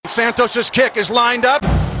Santos' kick is lined up.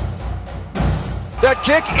 That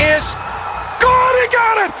kick is good. He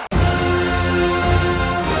got it.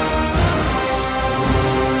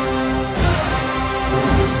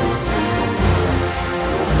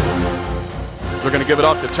 They're going to give it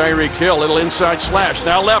off to Tyreek Hill. Little inside slash.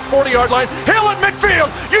 Now left 40-yard line. Hill at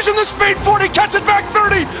midfield. Using the speed. 40. Cuts it back.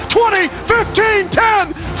 30. 20. 15.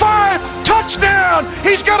 10. 5. Touchdown.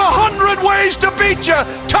 He's got 100 ways to beat you.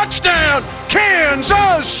 Touchdown.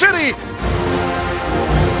 Kansas City.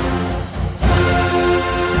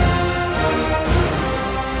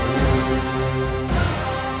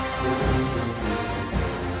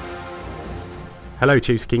 Hello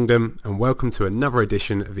Chiefs Kingdom, and welcome to another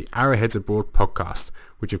edition of the Arrowheads Abroad podcast,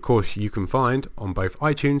 which of course you can find on both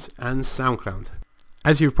iTunes and SoundCloud.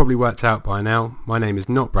 As you've probably worked out by now, my name is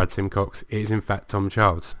not Brad Simcox, it is in fact Tom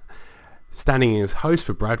Childs, standing in as host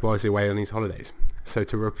for Brad while he's away on his holidays. So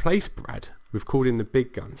to replace Brad, we've called in the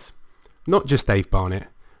big guns. Not just Dave Barnett,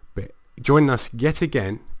 but joining us yet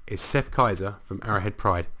again is Seth Kaiser from Arrowhead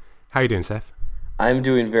Pride. How are you doing, Seth? I'm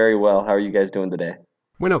doing very well. How are you guys doing today?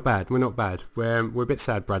 We're not bad. We're a bit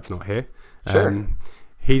sad Brad's not here. Sure.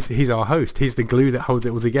 He's our host. He's the glue that holds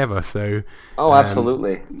it all together. So. Oh,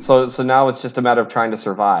 absolutely. So now it's just a matter of trying to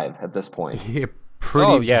survive at this point. Yeah,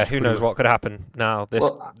 who knows what could happen now?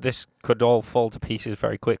 This could all fall to pieces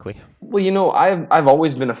very quickly. Well, you know, I've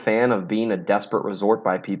always been a fan of being a desperate resort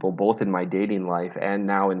by people, both in my dating life and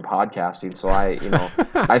now in podcasting. So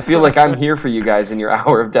I feel like I'm here for you guys in your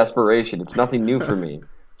hour of desperation. It's nothing new for me.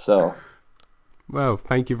 So. Well,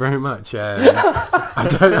 thank you very much. I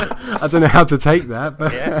don't know how to take that,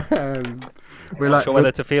 but we're not sure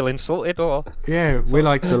whether to feel insulted or. Yeah, we're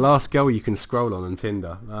like the last girl you can scroll on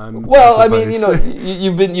Tinder. Well, I mean, you know,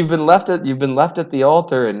 you've been left at the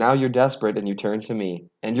altar, and now you're desperate, and you turn to me,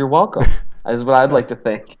 and you're welcome. Is what I'd like to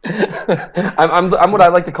think. I'm what I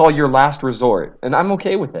like to call your last resort, and I'm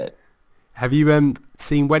okay with it. Have you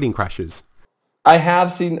seen Wedding Crashers? I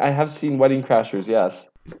have seen Wedding Crashers, yes.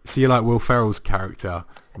 So you're like Will Ferrell's character,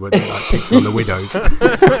 where they like picks on the widows.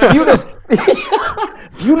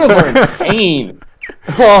 Funerals are insane.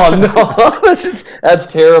 Oh no, that's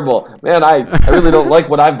terrible, man. I really don't like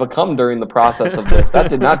what I've become during the process of this.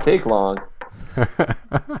 That did not take long.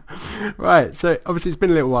 Right, so obviously it's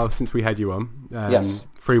been a little while since we had you on. Yes,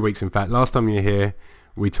 3 weeks in fact. Last time you were here,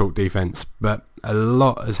 we talked defense, but a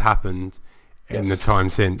lot has happened in the time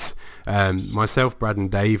since. Myself, Brad and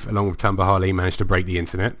Dave, along with Tamba Harley, managed to break the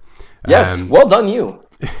internet. Yes, well done you.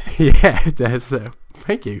 Yeah,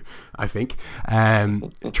 thank you, I think.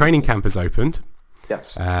 Training camp has opened.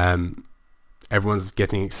 Yes. Everyone's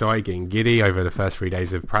getting excited, getting giddy over the first 3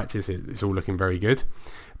 days of practice. It's all looking very good.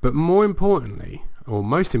 But more importantly, or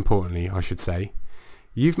most importantly, I should say,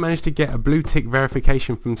 you've managed to get a blue tick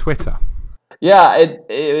verification from Twitter. Yeah,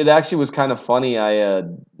 it actually was kind of funny.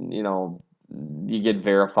 You get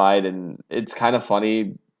verified, and it's kind of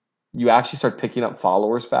funny. You actually start picking up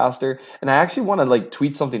followers faster. And I actually want to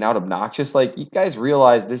tweet something out obnoxious. You guys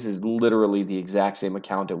realize this is literally the exact same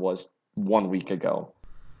account it was 1 week ago.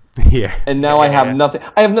 Yeah. And now I have nothing.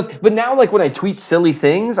 But now, when I tweet silly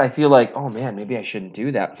things, I feel like, oh man, maybe I shouldn't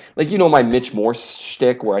do that. My Mitch Morse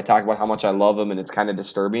shtick where I talk about how much I love him and it's kind of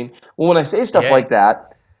disturbing. Well, when I say stuff like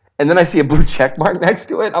that, and then I see a blue check mark next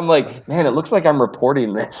to it, I'm like, man, it looks like I'm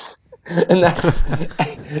reporting this.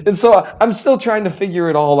 And so I'm still trying to figure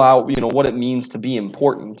it all out, what it means to be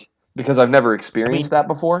important, because I've never experienced that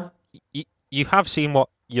before. You have seen what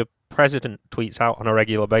your president tweets out on a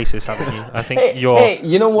regular basis, haven't you? I think hey,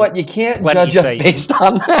 you know what? You can't judge us based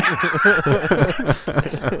on that.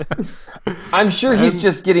 I'm sure he's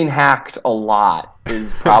just getting hacked a lot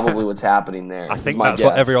is probably what's happening there. I think that's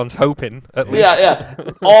what everyone's hoping, at least. Yeah.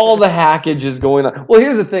 All the hackage is going on. Well,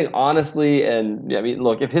 here's the thing, honestly, and I mean,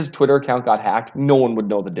 look, if his Twitter account got hacked, no one would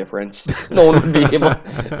know the difference. No one would be able.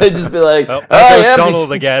 They'd just be like, there's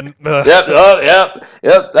Donald again. Yep,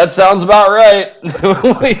 that sounds about right.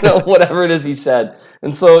 Whatever it is he said.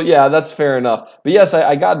 And so, yeah, that's fair enough. But yes,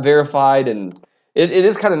 I got verified, and it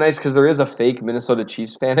is kind of nice because there is a fake Minnesota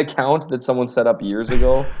Chiefs fan account that someone set up years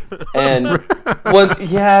ago. And and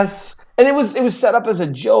it was set up as a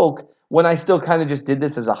joke when I still kind of just did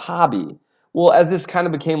this as a hobby. Well, as this kind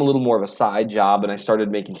of became a little more of a side job and I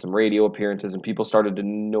started making some radio appearances and people started to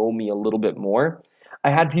know me a little bit more, I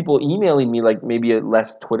had people emailing me, maybe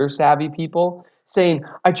less Twitter savvy people, saying,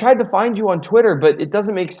 I tried to find you on Twitter, but it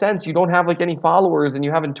doesn't make sense. You don't have any followers and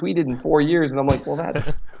you haven't tweeted in 4 years. And I'm like, well,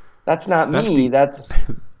 that's not me. That's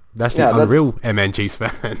the unreal MN Chiefs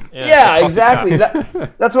fan. Yeah, exactly.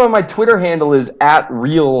 That's why my Twitter handle is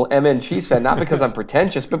 @real MN Chiefs fan, not because I'm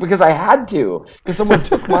pretentious, but because I had to, because someone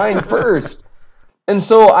took mine first. And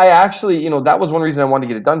so I actually, that was one reason I wanted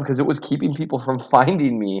to get it done because it was keeping people from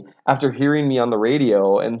finding me after hearing me on the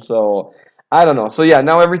radio. And so I don't know. So yeah,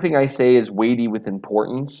 now everything I say is weighty with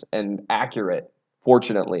importance and accurate,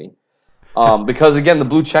 fortunately. Because again, the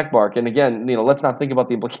blue check mark, and again, let's not think about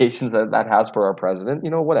the implications that has for our president.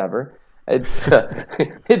 Whatever. It's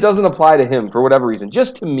it doesn't apply to him for whatever reason,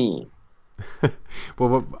 just to me.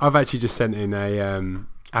 Well, I've actually just sent in a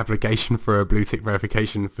application for a blue tick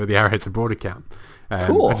verification for the Arrowheads Abroad account.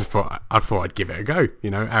 Cool. I thought I'd give it a go.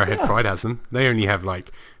 Arrowhead Pride has them. They only have like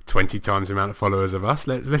 20 times the amount of followers of us.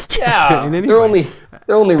 Let's check it in anyway.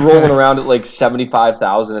 They're only rolling around at like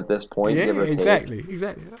 75,000 at this point. Yeah, exactly.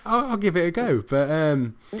 I'll give it a go, but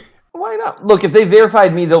why not? Look, if they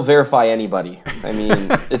verified me, they'll verify anybody. I mean,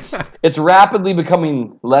 it's rapidly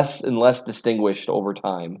becoming less and less distinguished over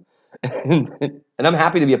time. And I'm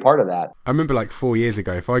happy to be a part of that. I remember like 4 years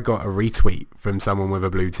ago, if I got a retweet from someone with a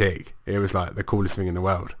blue tick, it was like the coolest thing in the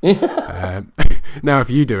world. Now, if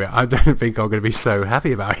you do it, I don't think I'm going to be so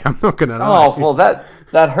happy about it. I'm not going to lie. Oh, well,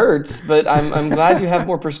 that hurts, but I'm glad you have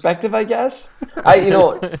more perspective, I guess.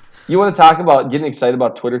 You want to talk about getting excited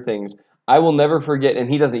about Twitter things. I will never forget, and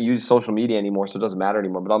he doesn't use social media anymore, so it doesn't matter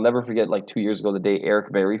anymore, but I'll never forget like 2 years ago, the day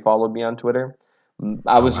Eric Berry followed me on Twitter.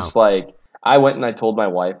 I was just like, I went and I told my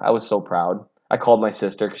wife. I was so proud. I called my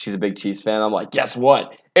sister because she's a big Chiefs fan. I'm like, guess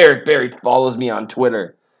what? Eric Berry follows me on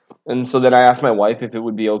Twitter. And so then I asked my wife if it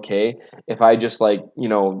would be okay if I just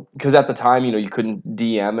because at the time, you couldn't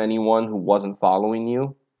DM anyone who wasn't following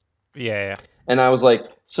you. Yeah. And I was like,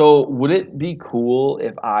 so would it be cool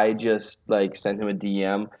if I just sent him a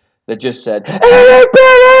DM that just said, Eric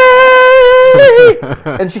Berry!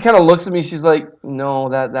 And she kind of looks at me. She's like, no,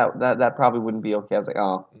 that probably wouldn't be okay. I was like,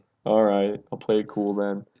 oh, all right, I'll play it cool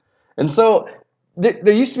then. And so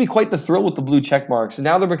there used to be quite the thrill with the blue check marks, and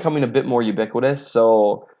now they're becoming a bit more ubiquitous.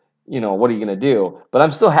 So, what are you going to do? But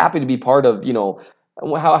I'm still happy to be part of,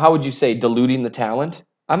 how would you say, diluting the talent?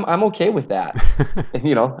 I'm okay with that.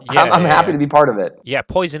 I'm happy to be part of it. Yeah,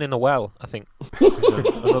 poison in the well, I think, is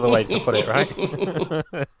another way to put it, right?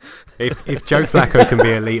 If Joe Flacco can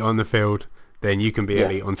be elite on the field, then you can be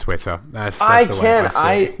elite on Twitter. That's I the can.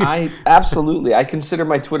 way I absolutely. I consider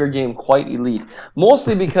my Twitter game quite elite,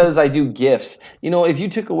 mostly because I do GIFs. If you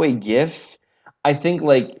took away GIFs, I think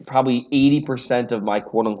probably 80% of my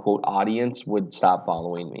quote unquote audience would stop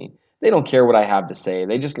following me. They don't care what I have to say.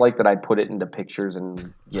 They just like that I put it into pictures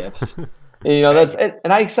and GIFs.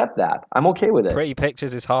 And I accept that. I'm okay with it. Pretty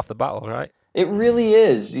pictures is half the battle, right? It really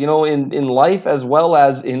is, in life as well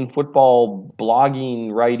as in football,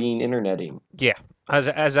 blogging, writing, interneting. Yeah,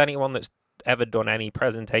 as anyone that's ever done any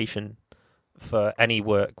presentation for any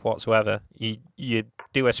work whatsoever, you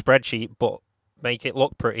do a spreadsheet but make it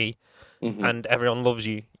look pretty, and everyone loves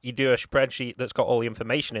you. You do a spreadsheet that's got all the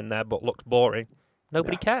information in there but looks boring.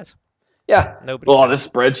 Nobody cares. Yeah. Nobody cares. This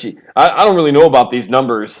spreadsheet. I don't really know about these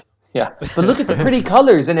numbers. Yeah, but look at the pretty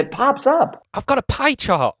colors and it pops up. I've got a pie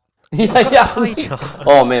chart. Yeah.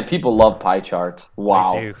 Oh man, people love pie charts.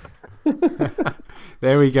 Wow. They do.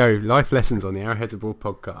 There we go. Life lessons on the Arrowheads Abroad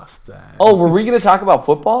podcast. Were we going to talk about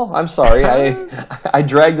football? I'm sorry, I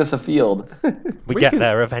dragged us afield. We get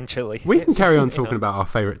there eventually. We can carry on talking about our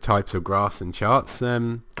favourite types of graphs and charts.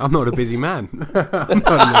 I'm not a busy man. I'm not in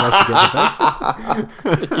the rush to get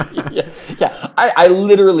to bed. Yeah. I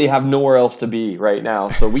literally have nowhere else to be right now,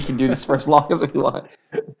 so we can do this for as long as we want.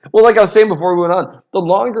 Well, like I was saying before we went on, the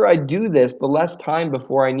longer I do this, the less time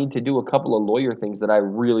before I need to do a couple of lawyer things that I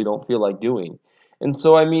really don't feel like doing. And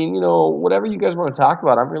so, I mean, whatever you guys want to talk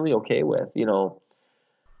about, I'm really okay with,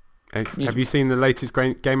 Have you seen the latest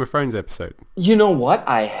Game of Thrones episode? You know what?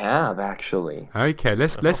 I have, actually. Okay,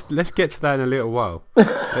 let's get to that in a little while.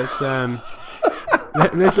 Let's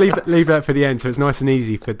leave that for the end, so it's nice and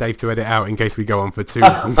easy for Dave to edit out in case we go on for too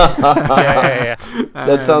long. Yeah.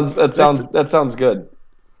 That sounds good.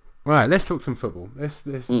 Right, let's talk some football. Let's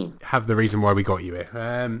have the reason why we got you here.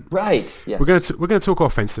 Right. Yes. We're going to talk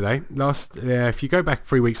offense today. If you go back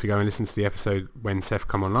 3 weeks ago and listen to the episode when Seth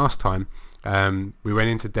come on last time, we went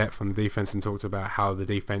into depth on the defense and talked about how the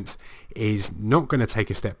defense is not going to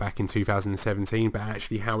take a step back in 2017, but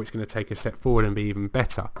actually how it's going to take a step forward and be even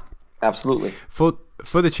better. Absolutely. For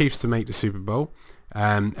the Chiefs to make the Super Bowl,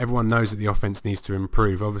 everyone knows that the offense needs to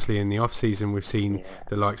improve. Obviously, in the off-season, we've seen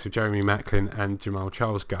the likes of Jeremy Maclin and Jamal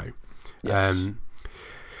Charles go. Yes.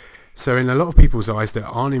 So in a lot of people's eyes that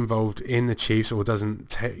aren't involved in the Chiefs or doesn't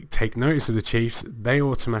take notice of the Chiefs, they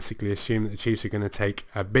automatically assume that the Chiefs are going to take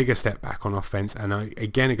a bigger step back on offense, and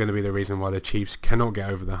again are going to be the reason why the Chiefs cannot get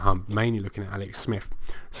over the hump, mainly looking at Alex Smith.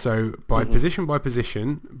 So by position,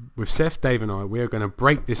 with Seth, Dave and I, we are going to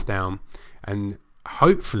break this down and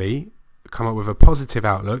hopefully come up with a positive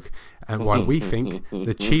outlook and why we think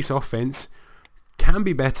the Chiefs offense can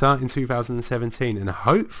be better in 2017 and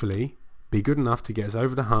hopefully be good enough to get us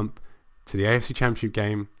over the hump to the AFC Championship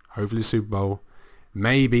game, hopefully the Super Bowl,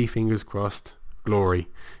 maybe, fingers crossed, glory,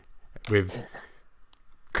 with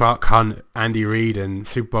Clark Hunt, Andy Reid and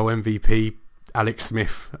Super Bowl MVP Alex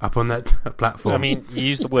Smith up on that platform. I mean, you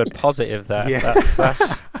used the word positive there. Yeah.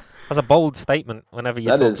 That's a bold statement whenever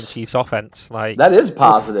you're talking Chiefs offense. Like, that is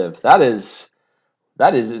positive. That is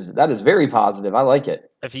very positive. I like it.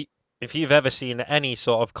 If you've ever seen any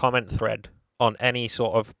sort of comment thread on any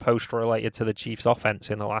sort of post related to the Chiefs offense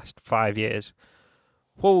in the last 5 years,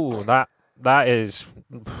 whoa, that is.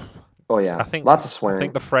 Oh yeah, I think lots of swearing. I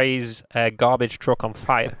think the phrase "garbage truck on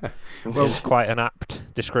fire" is quite an apt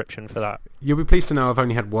description for that. You'll be pleased to know I've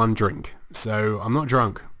only had one drink, so I'm not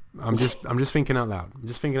drunk. I'm just thinking out loud. I'm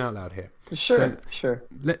just thinking out loud here. Sure.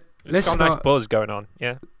 Let's got a nice buzz going on.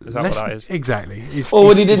 Yeah, is that what that is? Exactly.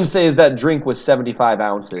 What he didn't say is that drink was 75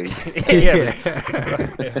 ounces. Yeah.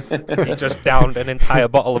 He just downed an entire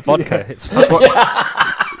bottle of vodka. It's fine.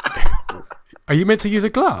 Are you meant to use a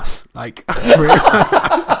glass? Like,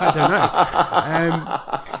 I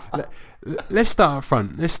don't know. Let's start up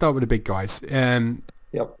front. Let's start with the big guys.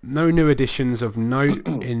 Yep. No new additions of note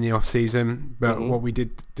in the off season, but what we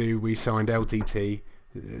did do, we signed LDT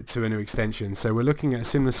to a new extension. So we're looking at a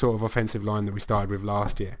similar sort of offensive line that we started with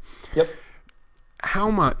last year. Yep. How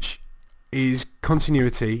much is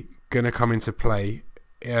continuity going to come into play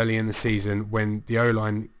early in the season when the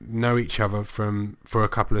O-line know each other for a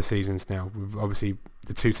couple of seasons now? We've obviously,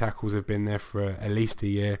 the two tackles have been there for at least a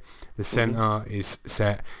year. The centre is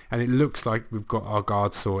set, and it looks like we've got our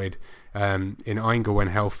guards sorted in Eingal when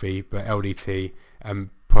healthy, but LDT and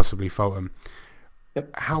possibly Fulton. Yep.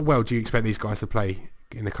 How well do you expect these guys to play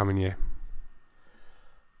in the coming year?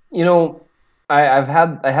 You know, I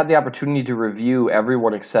had the opportunity to review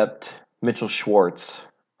everyone except Mitchell Schwartz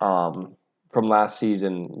from last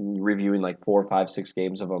season, reviewing like 4, 5, 6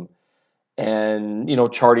 games of them, and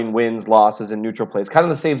charting wins, losses, and neutral plays. Kind of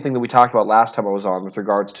the same thing that we talked about last time I was on with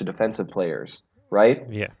regards to defensive players, right?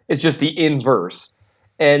 Yeah. It's just the inverse.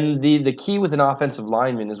 And the key with an offensive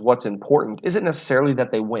lineman is what's important isn't necessarily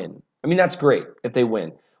that they win. I mean, that's great if they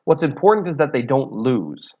win. What's important is that they don't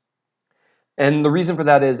lose. And the reason for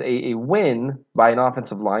that is a win by an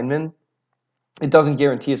offensive lineman, it doesn't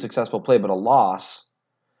guarantee a successful play, but a loss,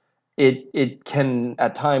 it can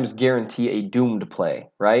at times guarantee a doomed play,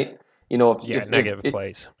 right? If negative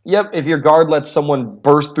plays. Yep, if your guard lets someone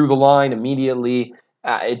burst through the line immediately,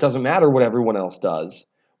 it doesn't matter what everyone else does.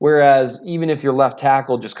 Whereas even if your left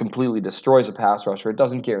tackle just completely destroys a pass rusher, it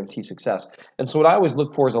doesn't guarantee success. And so what I always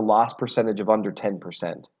look for is a loss percentage of under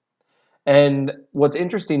 10%. And what's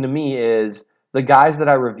interesting to me is the guys that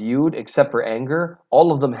I reviewed, except for Anger,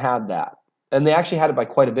 all of them had that. And they actually had it by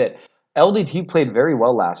quite a bit. LDT played very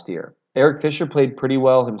well last year. Eric Fisher played pretty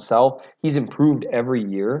well himself. He's improved every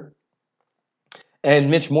year.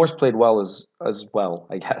 And Mitch Morse played well as well,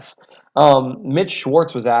 I guess. Mitch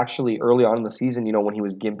Schwartz was actually early on in the season, when he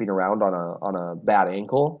was gimping around on a bad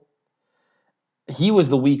ankle. He was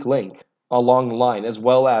the weak link along the line, as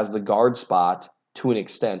well as the guard spot to an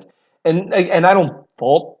extent. And I don't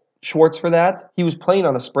fault Schwartz for that. He was playing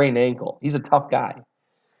on a sprained ankle. He's a tough guy.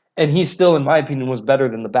 And he still, in my opinion, was better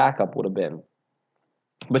than the backup would have been.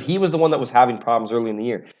 But he was the one that was having problems early in the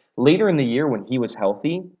year. Later in the year, when he was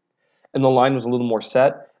healthy and the line was a little more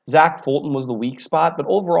set, Zach Fulton was the weak spot, but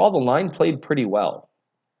overall the line played pretty well.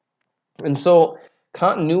 And so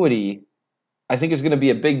continuity, I think, is going to be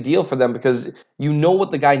a big deal for them because you know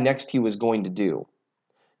what the guy next to you is going to do.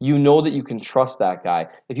 You know that you can trust that guy.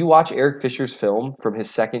 If you watch Eric Fisher's film from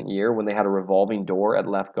his second year when they had a revolving door at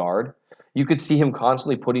left guard, you could see him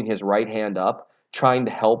constantly putting his right hand up, trying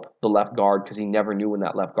to help the left guard because he never knew when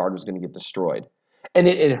that left guard was going to get destroyed. And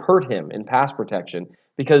it hurt him in pass protection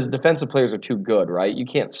because defensive players are too good, right? You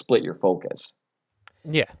can't split your focus.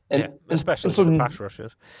 Yeah, especially so, the pass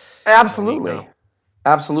rushers. Absolutely.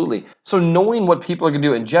 So knowing what people are going to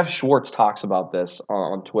do, and Jeff Schwartz talks about this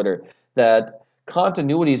on Twitter, that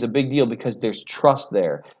continuity is a big deal because there's trust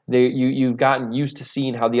there. You've gotten used to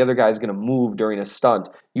seeing how the other guy is going to move during a stunt.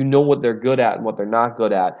 You know what they're good at and what they're not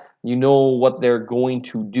good at. You know what they're going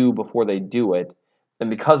to do before they do it. And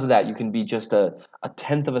because of that, you can be just a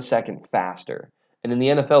tenth of a second faster. And in the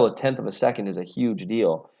NFL, a tenth of a second is a huge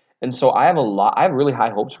deal. And so I have really high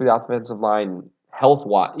hopes for the offensive line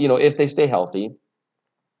health-wise. If they stay healthy,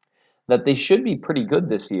 that they should be pretty good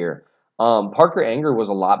this year. Parker Anger was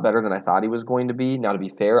a lot better than I thought he was going to be. Now, to be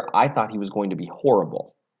fair, I thought he was going to be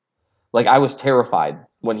horrible. Like, I was terrified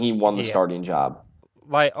when he won the starting job.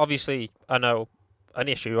 Like, obviously, I know an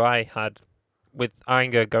issue I had with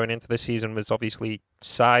Inger going into the season was obviously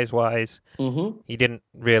size-wise. Mm-hmm. He didn't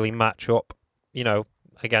really match up,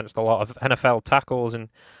 against a lot of NFL tackles and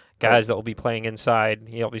guys that will be playing inside.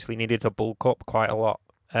 He obviously needed to bulk up quite a lot,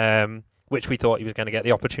 which we thought he was going to get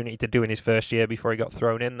the opportunity to do in his first year before he got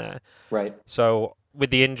thrown in there. Right. So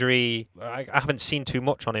with the injury, I haven't seen too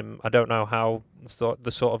much on him. I don't know how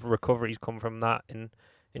the sort of recovery's come from that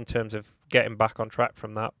in terms of getting back on track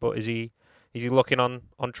from that. But is he looking on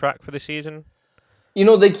track for the season?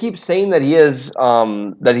 They keep saying that he is,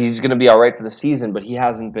 that he's going to be all right for the season, but he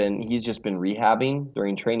hasn't been. He's just been rehabbing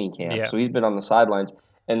during training camp, Yeah. so he's been on the sidelines.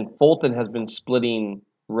 And Fulton has been splitting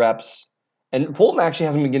reps, and Fulton actually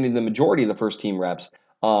hasn't been getting the majority of the first team reps.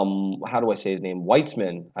 How do I say his name?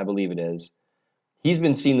 Weitzman, I believe it is. He's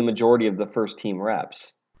been seeing the majority of the first team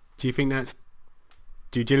reps. Do you think that's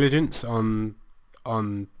due diligence on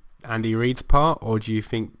Andy Reid's part, or do you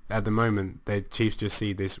think at the moment the Chiefs just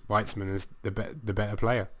see this Weitzman as the better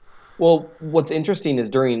player? Well, what's interesting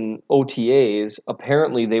is during OTAs,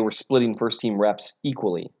 apparently they were splitting first team reps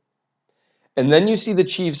equally. And then you see the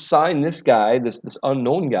Chiefs sign this guy, this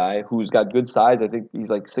unknown guy who's got good size. I think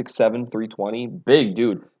he's like 6'7", 320, big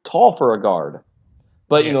dude, tall for a guard.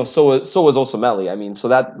 But so is Osamele. I mean, so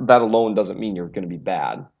that alone doesn't mean you're going to be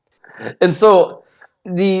bad. And so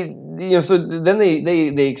so then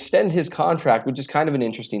they extend his contract, which is kind of an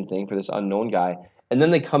interesting thing for this unknown guy. And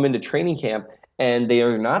then they come into training camp and they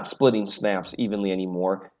are not splitting snaps evenly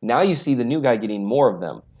anymore. Now you see the new guy getting more of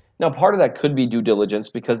them. Now part of that could be due diligence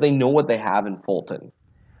because they know what they have in Fulton.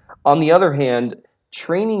 On the other hand,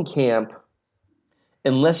 training camp,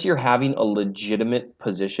 unless you're having a legitimate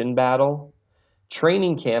position battle,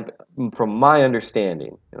 training camp, from my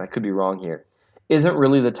understanding, and I could be wrong here, isn't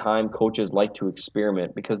really the time coaches like to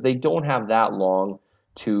experiment because they don't have that long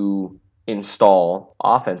to install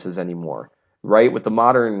offenses anymore, right? With the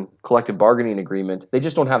modern collective bargaining agreement, they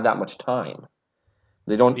just don't have that much time.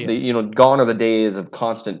 They don't, gone are the days of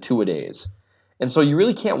constant two-a-days. And so you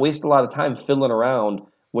really can't waste a lot of time fiddling around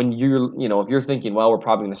when if you're thinking, well, we're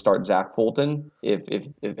probably going to start Zach Fulton if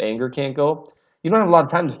Anger can't go. You don't have a lot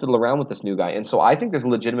of time to fiddle around with this new guy. And so I think there's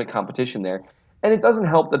legitimate competition there. And it doesn't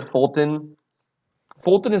help that Fulton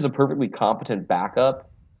is a perfectly competent backup,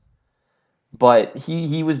 but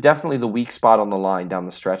he was definitely the weak spot on the line down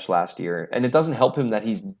the stretch last year. And it doesn't help him that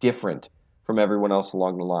he's different from everyone else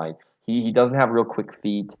along the line. He doesn't have real quick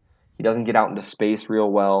feet. He doesn't get out into space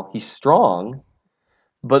real well. He's strong,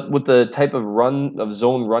 but with the type of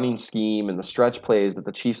zone running scheme and the stretch plays that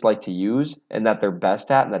the Chiefs like to use and that they're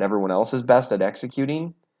best at and that everyone else is best at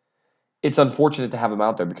executing, it's unfortunate to have him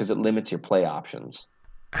out there because it limits your play options.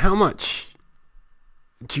 How much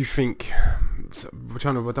do you think, I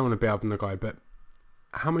don't want to be up on the guy, but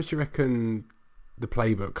how much do you reckon the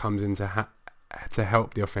playbook comes in to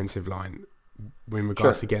help the offensive line in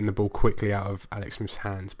regards to getting the ball quickly out of Alex Smith's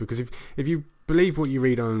hands? Because if you believe what you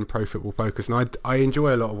read on Pro Football Focus, and I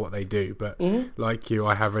enjoy a lot of what they do, but like you,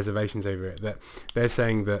 I have reservations over it, that they're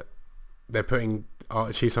saying that they're putting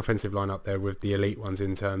our Chiefs offensive line up there with the elite ones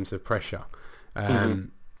in terms of pressure.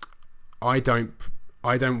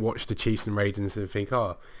 I don't watch the Chiefs and Raiders and think,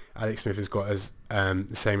 Alex Smith has got the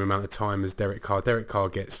same amount of time as Derek Carr. Derek Carr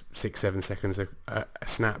gets 6-7 seconds a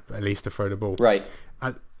snap at least to throw the ball. Right.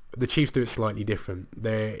 The Chiefs do it slightly different.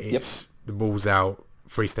 The ball's out,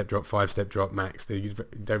 3-step drop, 5-step drop max. You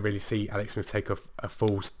don't really see Alex Smith take a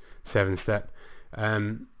full 7-step.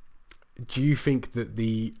 Do you think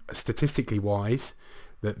that statistically wise,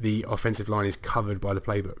 that the offensive line is covered by the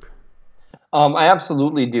playbook? I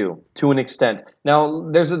absolutely do, to an extent. Now,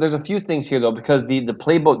 there's a few things here, though, because the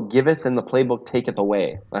playbook giveth and the playbook taketh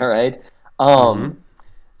away, all right?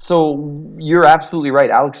 So you're absolutely right.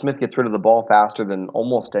 Alex Smith gets rid of the ball faster than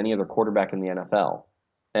almost any other quarterback in the NFL.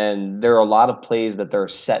 And there are a lot of plays that there are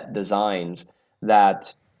set designs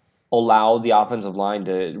that allow the offensive line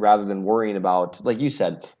to, rather than worrying about, like you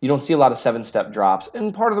said, you don't see a lot of 7-step drops.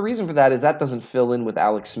 And part of the reason for that is that doesn't fill in with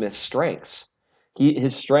Alex Smith's strengths.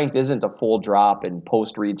 His strength isn't a full drop and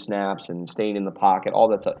post-read snaps and staying in the pocket, all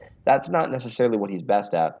that stuff. That's not necessarily what he's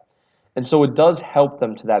best at. And so it does help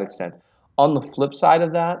them to that extent. On the flip side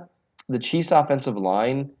of that, the Chiefs' offensive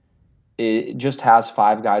line, it just has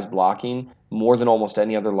 5 guys blocking more than almost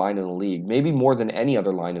any other line in the league, maybe more than any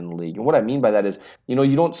other line in the league. And what I mean by that is,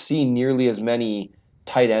 you don't see nearly as many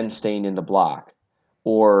tight ends staying in the block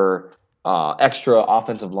or extra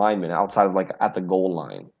offensive linemen outside of like at the goal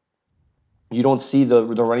line. You don't see the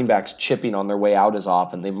running backs chipping on their way out as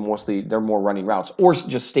often. They're more running routes or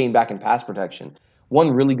just staying back in pass protection.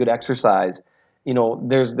 One really good exercise,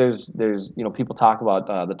 there's people talk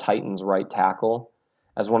about the Titans right tackle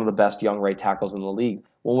as one of the best young right tackles in the league.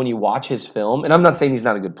 Well, when you watch his film, and I'm not saying he's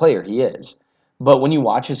not a good player, he is, but when you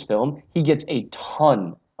watch his film, he gets a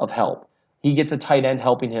ton of help. He gets a tight end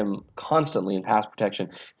helping him constantly in pass protection.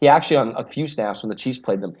 He actually, on a few snaps when the Chiefs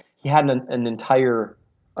played them, he had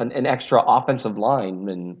an extra offensive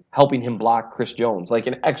lineman helping him block Chris Jones, like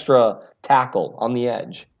an extra tackle on the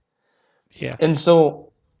edge. Yeah. And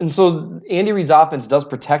so Andy Reid's offense does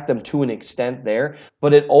protect them to an extent there,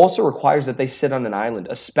 but it also requires that they sit on an island,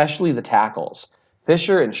 especially the tackles.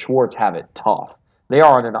 Fisher and Schwartz have it tough. They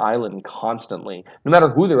are on an island constantly, no matter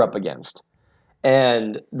who they're up against.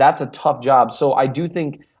 And that's a tough job. So I don't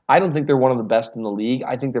think they're one of the best in the league.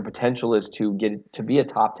 I think their potential is to get to be a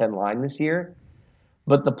top 10 line this year.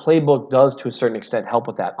 But the playbook does, to a certain extent, help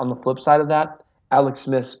with that. On the flip side of that, Alex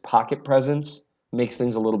Smith's pocket presence makes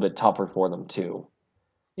things a little bit tougher for them, too,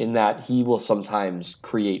 in that he will sometimes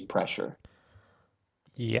create pressure.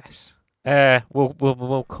 Yes.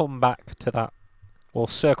 We'll come back to that. We'll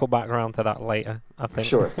circle back around to that later, I think.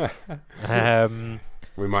 Sure.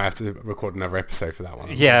 We might have to record another episode for that one.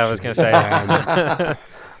 Yeah, I was going to say.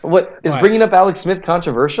 What is bringing up Alex Smith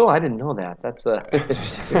controversial? I didn't know that. That's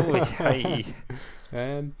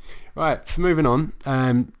right, so moving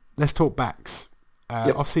on. Let's talk backs.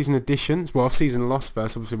 Off-season additions. Well, off-season loss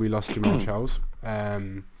first. Obviously, we lost Jamal Charles.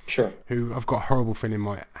 Sure. Who I've got a horrible feeling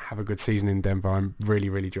might have a good season in Denver. I'm really,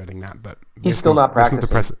 really dreading that. But he's still not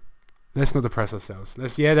practicing. Let's not depress ourselves.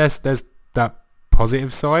 There's that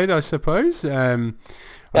positive side, I suppose. I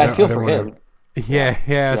feel for him. Yeah,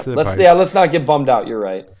 I suppose. Let's not get bummed out. You're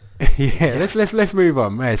right. Let's move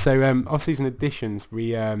on. Yeah, so off-season additions,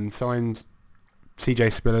 we signed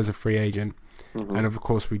CJ Spiller as a free agent, and of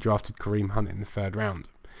course we drafted Kareem Hunt in the 3rd round.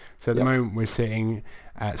 So at the moment we're sitting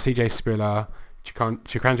at CJ Spiller,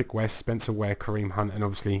 Chikandrick West, Spencer Ware, Kareem Hunt, and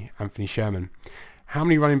obviously Anthony Sherman. How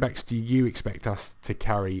many running backs do you expect us to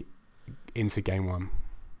carry into game 1?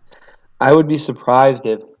 I would be surprised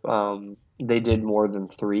if they did more than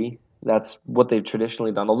 3. That's what they've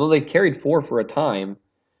traditionally done. Although they carried 4 for a time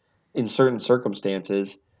in certain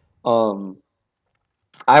circumstances,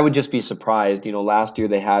 I would just be surprised. Last year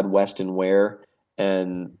they had West and Ware,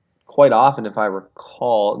 and quite often, if I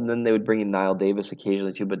recall, and then they would bring in Niall Davis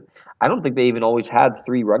occasionally too, but I don't think they even always had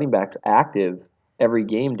 3 running backs active every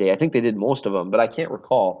game day. I think they did most of them, but I can't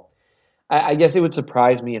recall. I guess it would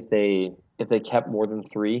surprise me if they kept more than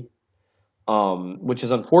 3. Which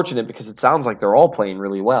is unfortunate because it sounds like they're all playing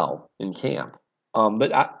really well in camp.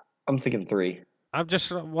 But I'm thinking 3. I've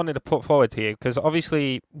just wanted to put forward to you because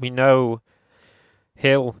obviously we know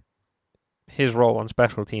his role on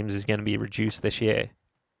special teams is going to be reduced this year,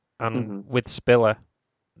 and with Spiller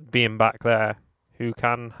being back there, who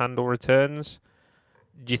can handle returns,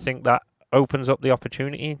 do you think that opens up the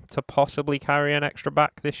opportunity to possibly carry an extra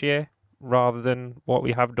back this year rather than what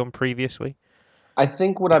we have done previously? I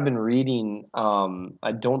think what I've been reading,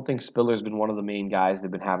 I don't think Spiller's been one of the main guys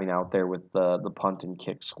they've been having out there with the punt and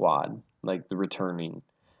kick squad, like the returning.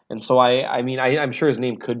 And so I'm sure his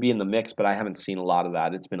name could be in the mix, but I haven't seen a lot of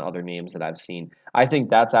that. It's been other names that I've seen. I think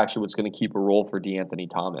that's actually what's going to keep a role for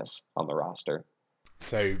DeAnthony Thomas on the roster.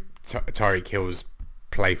 So Tyreek Hill's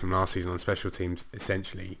play from last season on special teams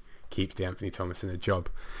essentially keeps DeAnthony Thomas in a job.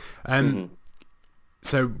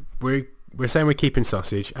 So we're saying we're keeping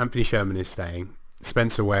Sausage. Anthony Sherman is staying.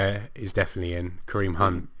 Spencer Ware is definitely in. Kareem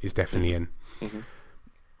Hunt is definitely in.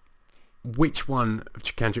 Which one of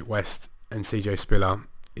Chikandrick West and CJ Spiller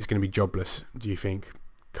is going to be jobless, do you think,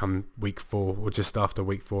 come week 4 or just after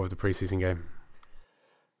week 4 of the preseason game?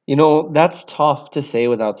 That's tough to say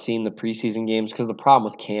without seeing the preseason games because the problem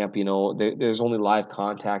with camp, there's only live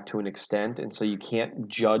contact to an extent, and so you can't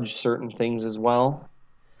judge certain things as well.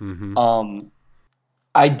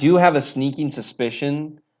 I do have a sneaking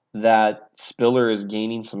suspicion that Spiller is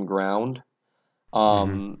gaining some ground.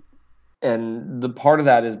 And the part of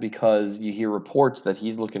that is because you hear reports that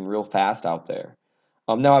he's looking real fast out there.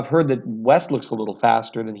 Now, I've heard that West looks a little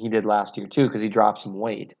faster than he did last year, too, because he dropped some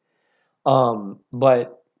weight.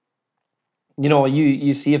 But,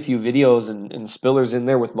 you see a few videos and Spiller's in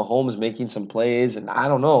there with Mahomes making some plays, and I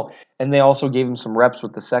don't know. And they also gave him some reps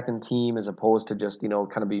with the second team as opposed to just,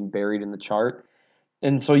 kind of being buried in the chart.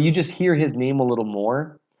 And so you just hear his name a little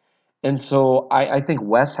more. And so I think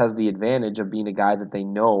Wes has the advantage of being a guy that they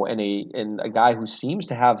know and a guy who seems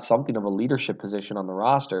to have something of a leadership position on the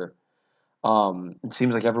roster. It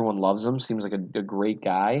seems like everyone loves him, seems like a great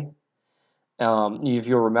guy. If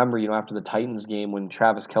you'll remember, after the Titans game when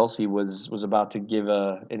Travis Kelce was about to give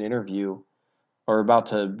an interview or about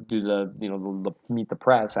to do the meet the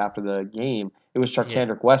press after the game, it was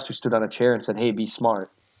Charcandrick West who stood on a chair and said, "Hey, be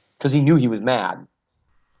smart," because he knew he was mad.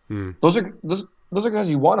 Those Those are guys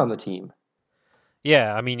you want on the team.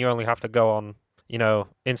 Yeah, I mean, you only have to go on,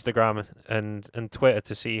 Instagram and Twitter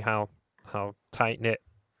to see how tight knit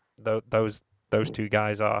those two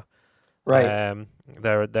guys are. Right.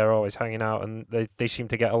 They're always hanging out, and they seem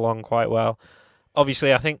to get along quite well.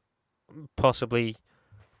 Obviously, I think possibly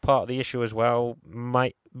part of the issue as well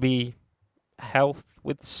might be health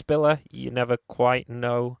with Spiller. You never quite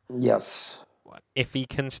know Yes. if he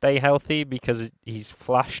can stay healthy because he's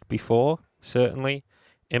flashed before, certainly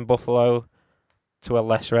in Buffalo, to a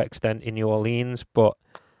lesser extent in New Orleans, but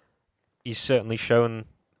he's certainly shown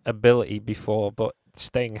ability before. But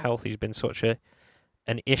staying healthy has been such an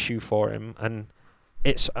issue for him, and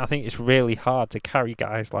I think it's really hard to carry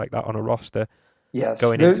guys like that on a roster. Yes,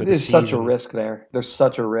 Going into the there's such a season. risk there. There's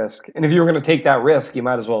such a risk, and if you were going to take that risk, you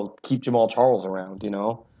might as well keep Jamal Charles around. If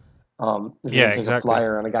you're Yeah, going to take a exactly.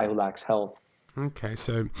 flyer on a guy who lacks health. Okay,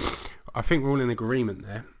 so I think we're all in agreement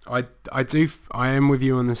there. I am with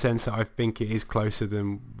you on the sense that I think it is closer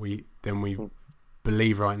than we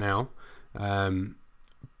believe right now.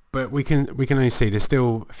 But we can only see there's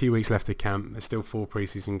still a few weeks left of camp. There's still 4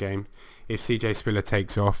 preseason games. If CJ Spiller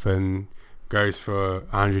takes off and goes for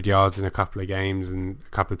 100 yards in a couple of games and a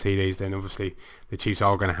couple of TDs, then obviously the Chiefs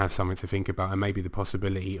are going to have something to think about, and maybe the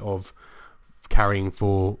possibility of carrying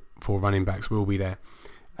four running backs will be there.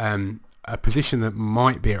 A position that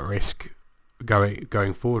might be at risk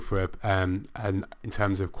going forward for and in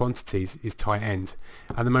terms of quantities is tight end.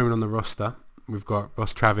 At the moment on the roster, we've got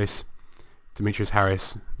Ross Travis, Demetrius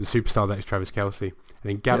Harris, the superstar that is Travis Kelce, and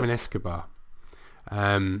then Gavin Escobar.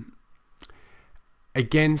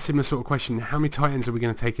 Again, similar sort of question. How many tight ends are we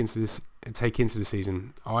going to take into the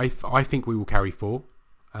season? I think we will carry 4.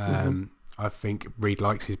 I think Reed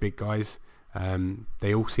likes his big guys.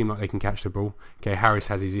 They all seem like they can catch the ball. Okay, Harris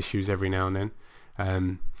has his issues every now and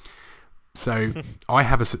then. So I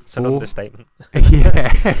have It's an understatement.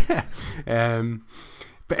 Yeah.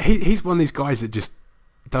 But he's one of these guys that just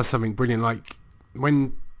does something brilliant. Like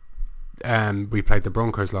when we played the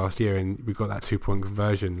Broncos last year and we got that 2-point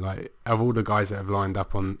conversion, like of all the guys that have lined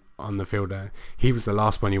up on the field, he was the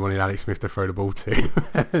last one you wanted Alex Smith to throw the ball to.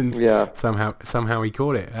 And somehow he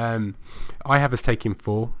caught it. I have us taking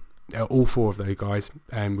 4. All 4 of those guys,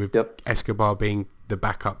 and with Escobar being the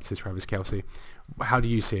backup to Travis Kelce. How do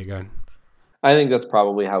you see it going? I think that's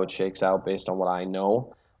probably how it shakes out based on what I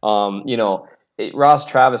know. Ross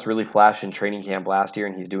Travis really flashed in training camp last year,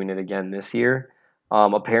 and he's doing it again this year.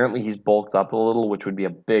 Apparently, he's bulked up a little, which would be a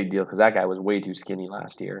big deal because that guy was way too skinny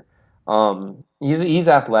last year. He's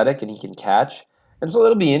athletic and he can catch, and so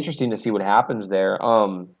it'll be interesting to see what happens there.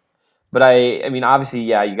 But I mean, obviously,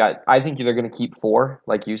 yeah, I think they're going to keep 4,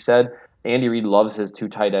 like you said. Andy Reid loves his 2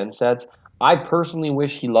 tight end sets. I personally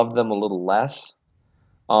wish he loved them a little less,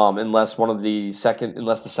 unless the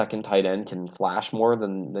second tight end can flash more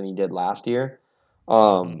than he did last year.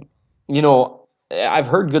 I've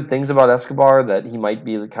heard good things about Escobar, that he might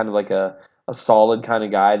be kind of like a solid kind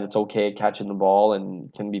of guy that's okay at catching the ball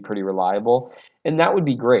and can be pretty reliable. And that would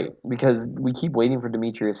be great because we keep waiting for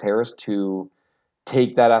Demetrius Harris to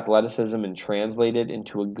take that athleticism and translate it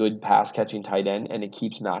into a good pass catching tight end, and it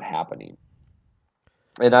keeps not happening.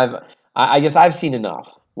 And I guess I've seen enough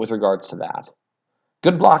with regards to that.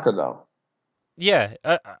 Good blocker though. Yeah,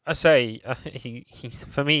 I say he's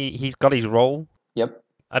for me. He's got his role. Yep.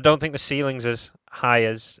 I don't think the ceiling's as high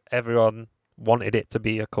as everyone wanted it to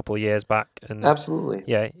be a couple of years back. And absolutely.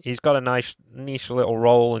 Yeah, he's got a nice little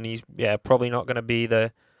role, and he's probably not going to be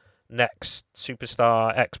the next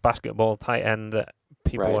superstar ex-basketball tight end that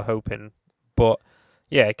people are hoping. But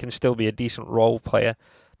yeah, it can still be a decent role player.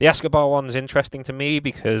 The Escobar one's interesting to me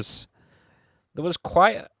because there was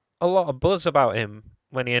quite a lot of buzz about him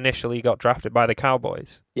when he initially got drafted by the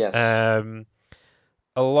Cowboys. Yes.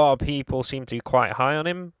 A lot of people seemed to be quite high on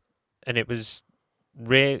him, and it was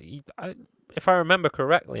really, if I remember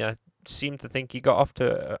correctly, I seem to think he got off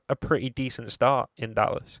to a pretty decent start in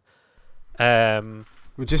Dallas.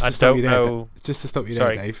 Well, just to stop you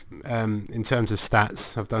there, Dave. In terms of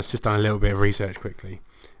stats, I've just done a little bit of research quickly.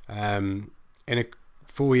 In a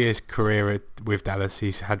 4 years career with Dallas,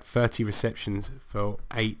 he's had 30 receptions for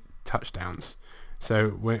 8 touchdowns.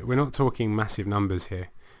 So we're not talking massive numbers here.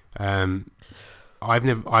 I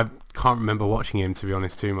can't remember watching him, to be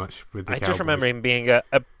honest, too much with the Cowboys. I just remember him being a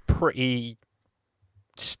pretty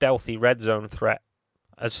stealthy red zone threat,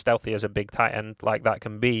 as stealthy as a big tight end like that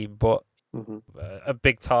can be, but a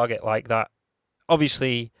big target like that,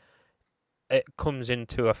 obviously it comes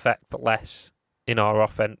into effect less in our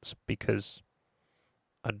offense because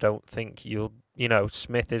I don't think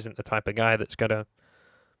Smith isn't the type of guy that's going to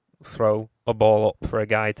throw a ball up for a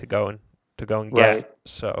guy to go and to go and Right. get.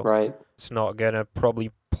 So Right. it's not going to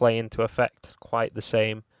probably play into effect quite the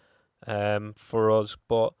same for us.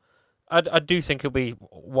 But I do think he'll be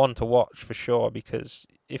one to watch for sure, because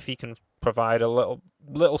if he can provide a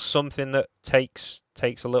little something that takes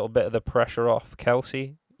a little bit of the pressure off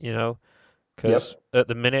Kelsey, because at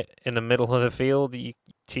the minute in the middle of the field,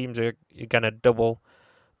 teams are going to double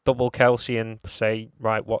Kelsey and say,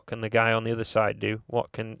 right, what can the guy on the other side do?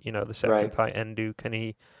 What can the second tight end do? Can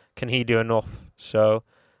he do enough? So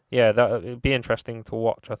yeah, that it'd be interesting to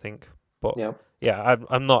watch, I think. But yeah,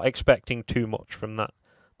 I'm not expecting too much from that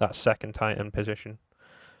second tight end position.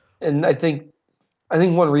 And I think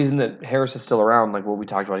one reason that Harris is still around, like what we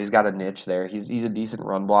talked about, he's got a niche there. He's a decent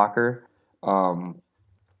run blocker, and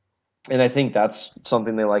I think that's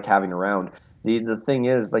something they like having around. The thing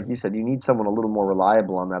is, like you said, you need someone a little more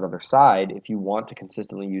reliable on that other side if you want to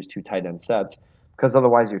consistently use two tight end sets, because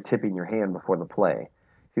otherwise you're tipping your hand before the play.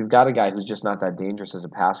 If you've got a guy who's just not that dangerous as a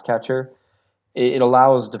pass catcher, it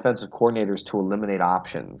allows defensive coordinators to eliminate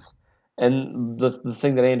options. And the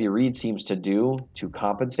thing that Andy Reid seems to do to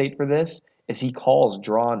compensate for this is he calls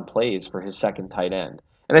drawn plays for his second tight end.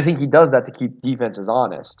 And I think he does that to keep defenses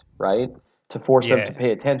honest, right? To force them to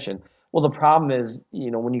pay attention. Well, the problem is,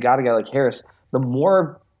 when you got a guy like Harris, the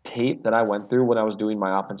more tape that I went through when I was doing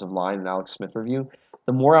my offensive line and Alex Smith review,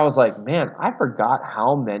 the more I was like, man, I forgot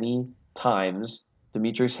how many times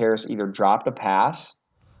Demetrius Harris either dropped a pass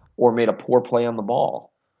or made a poor play on the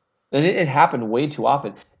ball. And it happened way too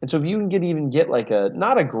often. And so if you can even get like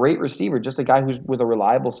not a great receiver, just a guy who's with a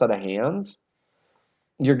reliable set of hands,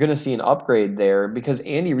 you're going to see an upgrade there, because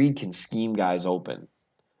Andy Reid can scheme guys open.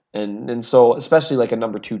 And so especially like a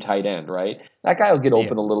number 2 tight end, right? That guy will get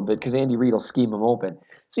open a little bit because Andy Reid will scheme him open.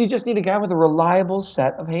 So you just need a guy with a reliable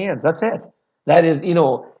set of hands. That's it. That is, and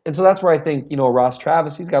so that's where I think, Ross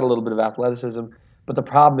Travis, he's got a little bit of athleticism. But the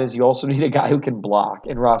problem is you also need a guy who can block,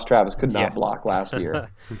 and Ross Travis could not block last year.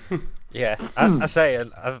 Yeah, I say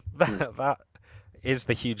that is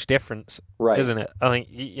the huge difference, right? Isn't it? I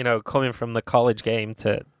think coming from the college game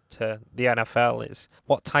to the NFL is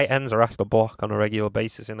what tight ends are asked to block on a regular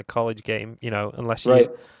basis in the college game. Unless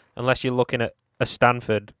you're looking at a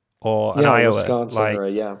Stanford or an Iowa,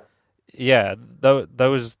 Wisconsin,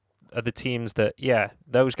 those are the teams that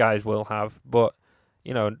those guys will have, but.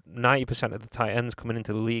 90% of the tight ends coming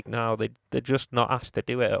into the league now, they're just not asked to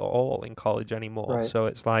do it at all in college anymore. Right. So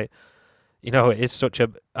it's like, it's such a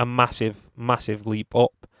massive, massive leap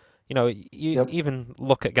up. You even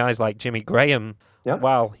look at guys like Jimmy Graham. Yep.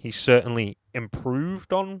 While he's certainly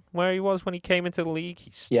improved on where he was when he came into the league,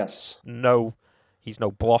 he's no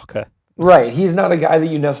blocker. Right. He's not a guy that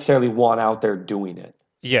you necessarily want out there doing it.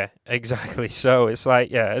 Yeah, exactly. So it's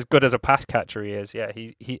like, as good as a pass catcher he is,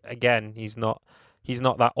 he's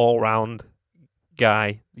not that all-round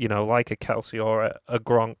guy, like a Kelsey or a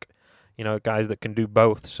Gronk, guys that can do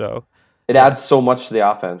both. So it adds so much to the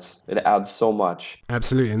offense. It adds so much.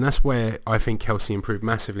 Absolutely, and that's where I think Kelsey improved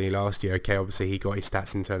massively last year. Okay, obviously he got his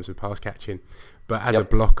stats in terms of pass catching, but as a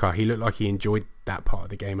blocker, he looked like he enjoyed that part of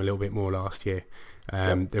the game a little bit more last year.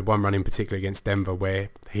 The one run in particular against Denver where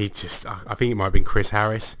he just, I think it might have been Chris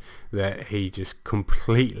Harris, that he just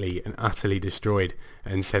completely and utterly destroyed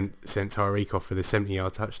and sent Tyreek off for the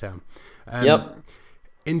 70-yard touchdown.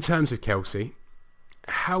 In terms of Kelsey,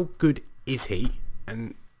 how good is he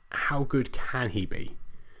and how good can he be?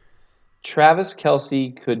 Travis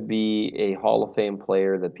Kelsey could be a Hall of Fame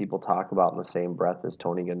player that people talk about in the same breath as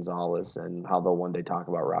Tony Gonzalez, and how they'll one day talk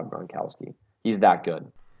about Rob Gronkowski. He's that good.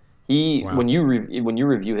 When you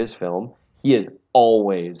review his film, he is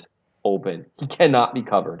always open. He cannot be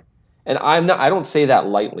covered. And I don't say that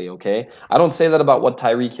lightly, okay? I don't say that about what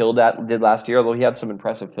Tyreek Hill did last year, although he had some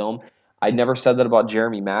impressive film. I never said that about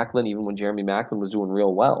Jeremy Maclin, even when Jeremy Maclin was doing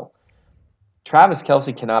real well. Travis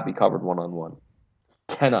Kelsey cannot be covered one-on-one.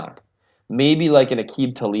 Cannot. Maybe like an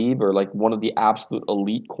Aqib Talib or like one of the absolute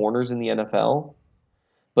elite corners in the NFL.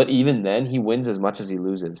 But even then, he wins as much as he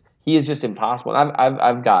loses. He is just impossible.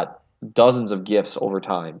 I've got dozens of GIFs over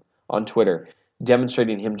time on Twitter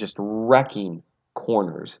demonstrating him just wrecking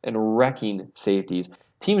corners and wrecking safeties.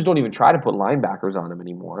 Teams don't even try to put linebackers on him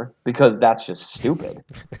anymore because that's just stupid.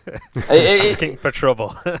 Asking for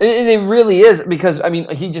trouble. It really is, because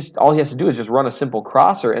all he has to do is just run a simple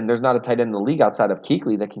crosser, and there's not a tight end in the league outside of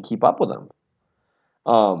Kuechly that can keep up with him.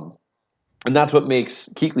 And that's what makes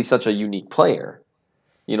Kuechly such a unique player.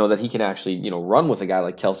 That he can actually, run with a guy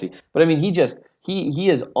like Kelsey. But he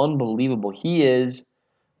is unbelievable. He is,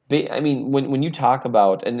 when you talk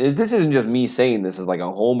about, and this isn't just me saying this as like a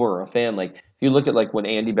homer or a fan, like if you look at like when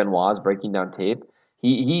Andy Benoit is breaking down tape,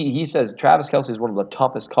 He says Travis Kelce is one of the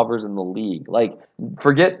toughest covers in the league. Like,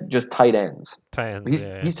 forget just tight ends. Titans,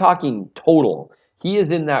 yeah. He's talking total. He is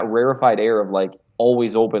in that rarefied air of like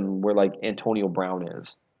always open where like Antonio Brown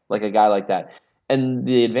is, like a guy like that. And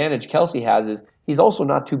the advantage Kelce has is he's also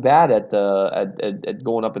not too bad at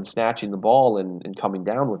going up and snatching the ball and coming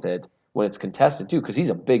down with it when it's contested too, because he's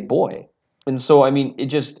a big boy. And so I mean, it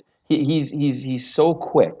just he's so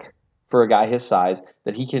quick for a guy his size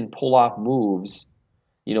that he can pull off moves,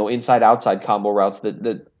 inside outside combo routes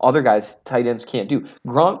that other guys tight ends can't do.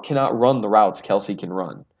 Gronk cannot run the routes Kelce can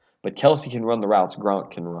run, but Kelce can run the routes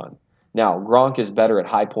Gronk can run. Now Gronk is better at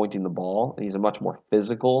high pointing the ball, and he's a much more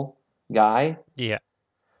physical guy. Yeah.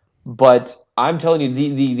 But I'm telling you,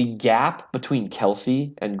 the gap between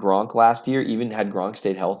Kelce and Gronk last year, even had Gronk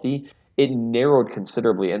stayed healthy, it narrowed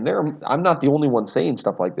considerably. And I'm not the only one saying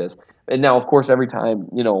stuff like this. And now, of course, every time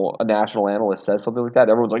a national analyst says something like that,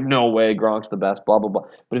 everyone's like, "No way, Gronk's the best." Blah blah blah.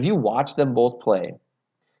 But if you watch them both play,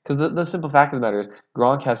 because the simple fact of the matter is,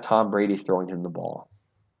 Gronk has Tom Brady throwing him the ball.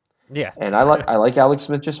 Yeah. And I like Alex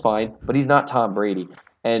Smith just fine, but he's not Tom Brady.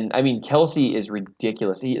 And I mean, Kelce is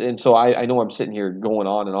ridiculous. And so I know I'm sitting here going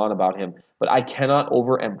on and on about him, but I cannot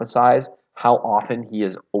overemphasize how often he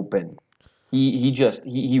is open.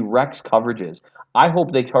 He wrecks coverages. I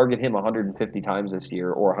hope they target him 150 times this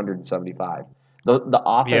year or 175. The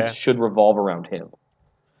offense should revolve around him.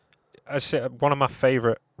 I say one of my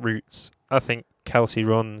favorite routes I think Kelce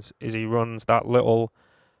runs is he runs that little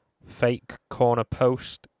fake corner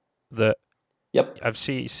post that I've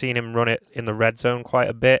seen him run it in the red zone quite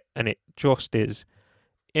a bit, and it just is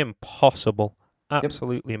impossible,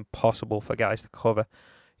 absolutely impossible for guys to cover.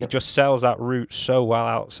 He just sells that route so well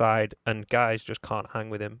outside, and guys just can't hang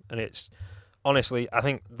with him. And it's honestly, I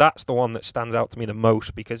think that's the one that stands out to me the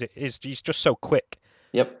most because he's just so quick.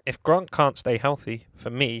 Yep. If Gronk can't stay healthy, for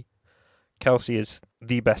me, Kelce is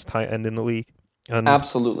the best tight end in the league. And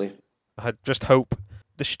absolutely. I just hope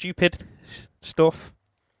the stupid stuff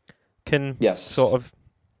can sort of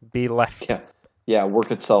be left. Yeah, work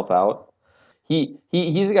itself out.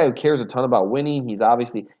 He's a guy who cares a ton about winning.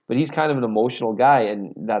 But he's kind of an emotional guy,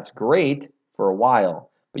 and that's great for a while.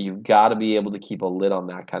 But you've got to be able to keep a lid on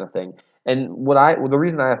that kind of thing. And the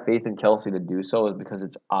reason I have faith in Kelce to do so is because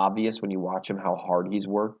it's obvious when you watch him how hard he's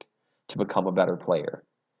worked to become a better player.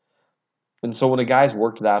 And so when a guy's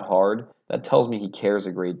worked that hard, that tells me he cares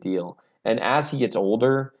a great deal. And as he gets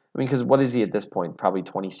older, I mean, because what is he at this point? Probably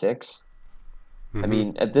 26. Mm-hmm. I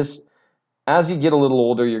mean, as you get a little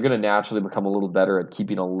older, you're going to naturally become a little better at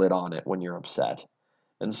keeping a lid on it when you're upset.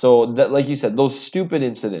 And so, that, like you said, those stupid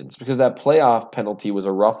incidents, because that playoff penalty was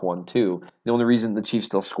a rough one too. The only reason the Chiefs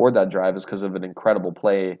still scored that drive is because of an incredible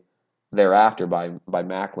play thereafter by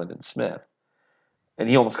Maclin and Smith, and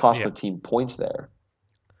he almost cost the team points there.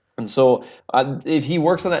 And so, if he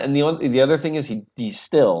works on that, and the other thing is he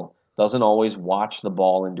still doesn't always watch the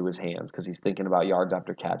ball into his hands because he's thinking about yards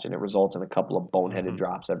after catch, and it results in a couple of boneheaded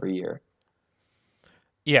drops every year.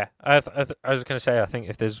 Yeah, I was going to say, I think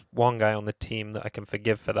if there's one guy on the team that I can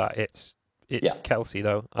forgive for that, it's Kelce,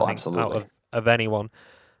 though. I think absolutely. Out of anyone.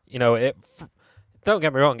 Don't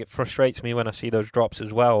get me wrong, it frustrates me when I see those drops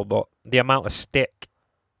as well, but the amount of stick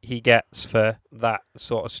he gets for that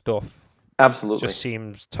sort of stuff absolutely just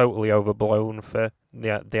seems totally overblown for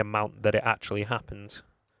the amount that it actually happens.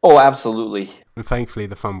 Oh, absolutely. And thankfully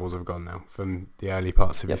the fumbles have gone now from the early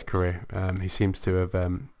parts of his career. He seems to have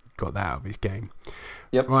got that out of his game.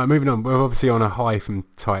 Yep. Right, moving on. We're obviously on a high from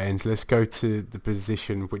tight ends. Let's go to the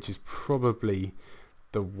position which is probably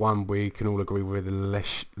the one we can all agree we're the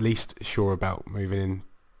least sure about moving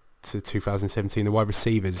into 2017, the wide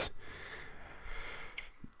receivers.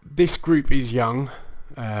 This group is young.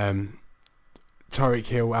 Tyreek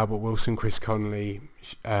Hill, Albert Wilson, Chris Conley,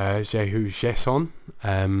 Jehu Jesson,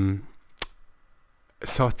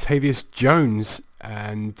 Sartavius Jones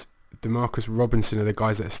and Demarcus Robinson are the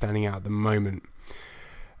guys that are standing out at the moment.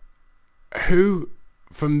 Who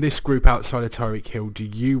from this group outside of Tyreek Hill do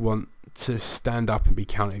you want to stand up and be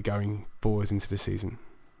counted going forwards into the season?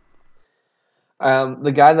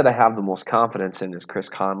 The guy that I have the most confidence in is Chris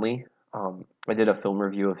Conley. I did a film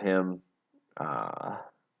review of him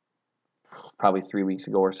probably 3 weeks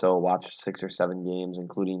ago or so. Watched 6 or 7 games,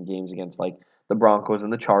 including games against like the Broncos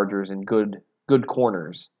and the Chargers and good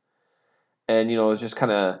corners. And it was just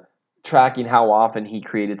kind of tracking how often he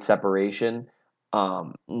created separation,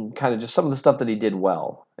 kind of just some of the stuff that he did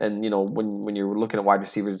well. And when you're looking at wide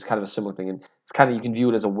receivers, it's kind of a similar thing. And it's kind of, you can view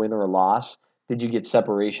it as a win or a loss. Did you get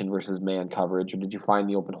separation versus man coverage, or did you find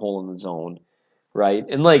the open hole in the zone? Right.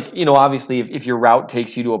 And obviously if your route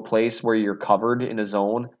takes you to a place where you're covered in a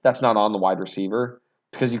zone, that's not on the wide receiver.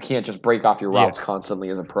 because you can't just break off your routes constantly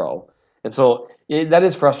as a pro. And so that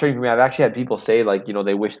is frustrating for me. I've actually had people say, like,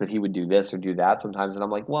 they wish that he would do this or do that sometimes, and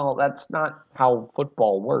I'm like, well, that's not how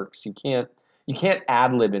football works. You can't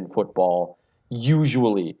ad-lib in football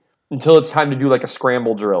usually until it's time to do like a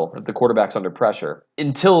scramble drill if the quarterback's under pressure.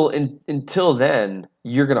 Until then,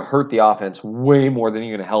 you're going to hurt the offense way more than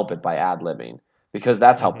you're going to help it by ad-libbing, because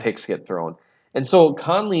that's how picks get thrown. And so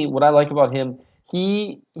Conley, what I like about him,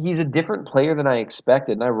 he's a different player than I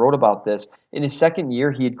expected, and I wrote about this. In his second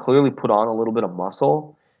year, he had clearly put on a little bit of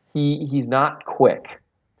muscle. He's not quick.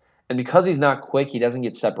 And because he's not quick, he doesn't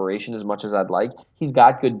get separation as much as I'd like. He's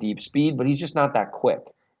got good deep speed, but he's just not that quick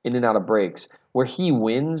in and out of breaks. Where he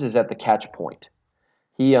wins is at the catch point.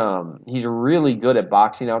 He's really good at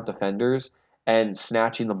boxing out defenders and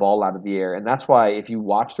snatching the ball out of the air. And that's why if you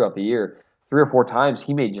watch throughout the year, 3 or 4 times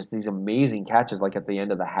he made just these amazing catches, like at the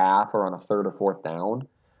end of the half or on a 3rd or 4th down,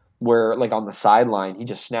 where like on the sideline, he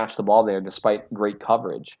just snatched the ball there despite great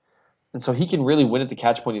coverage. And so he can really win at the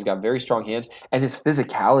catch point. He's got very strong hands, and his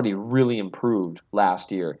physicality really improved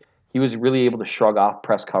last year. He was really able to shrug off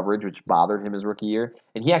press coverage, which bothered him his rookie year,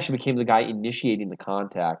 and he actually became the guy initiating the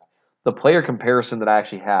contact. The player comparison that I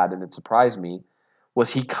actually had, and it surprised me, was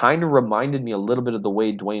he kind of reminded me a little bit of the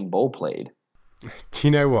way Dwayne Bowe played. Do you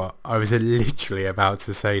know what? I was literally about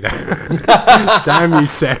to say that. Damn you,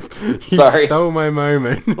 Seth. You Sorry. Stole my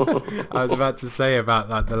moment. I was about to say about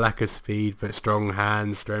like the lack of speed but strong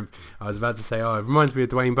hands, strength. I was about to say, it reminds me of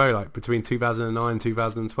Dwayne Bowe, like between 2009 and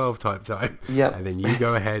 2012 type time. Yep. And then you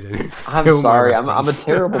go ahead and steal I'm sorry. my I'm a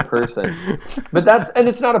terrible person. But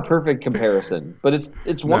it's not a perfect comparison, but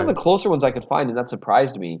it's one of the closer ones I could find, and that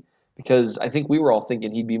surprised me because I think we were all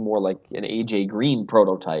thinking he'd be more like an AJ Green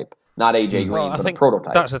prototype. Not AJ Green, but a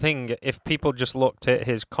prototype. That's the thing. If people just looked at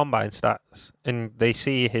his combine stats and they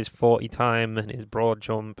see his 40 time and his broad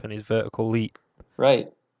jump and his vertical leap, right?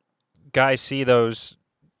 Guys see those,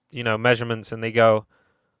 measurements and they go,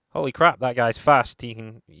 "Holy crap, that guy's fast. He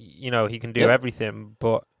can, he can do everything."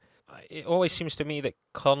 But it always seems to me that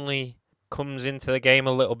Conley comes into the game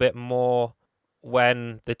a little bit more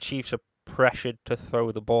when the Chiefs are pressured to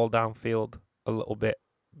throw the ball downfield a little bit,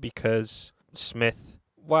 because Smith,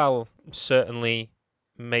 well, certainly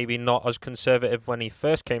maybe not as conservative when he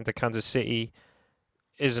first came to Kansas City,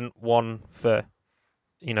 isn't one for,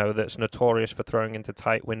 that's notorious for throwing into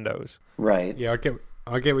tight windows. Right. Yeah, I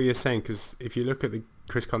get what you're saying, because if you look at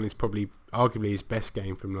Chris Conley's probably arguably his best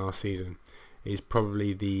game from last season is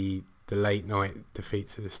probably the late night defeat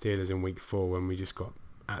to the Steelers in week 4 when we just got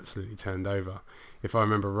absolutely turned over. If I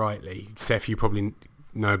remember rightly, Seth, you probably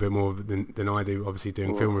know a bit more than I do, obviously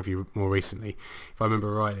doing film review more recently. If I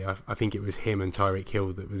remember rightly, I think it was him and Tyreek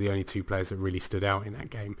Hill that were the only 2 players that really stood out in that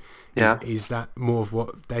game. Is that more of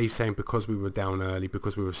what Dave's saying, because we were down early,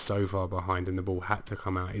 because we were so far behind and the ball had to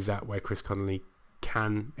come out? Is that where Chris Conley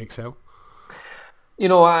can excel?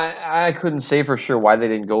 I couldn't say for sure why they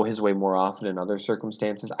didn't go his way more often in other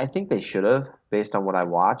circumstances. I think they should have, based on what I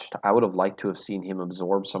watched. I would have liked to have seen him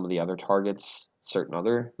absorb some of the other targets certain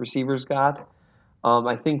other receivers got.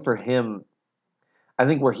 I think for him,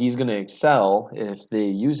 where he's going to excel if they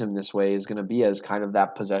use him this way is going to be as kind of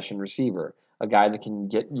that possession receiver, a guy that can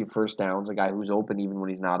get you first downs, a guy who's open even when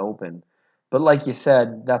he's not open. But like you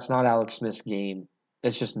said, that's not Alex Smith's game.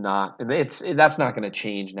 It's just not. That's not going to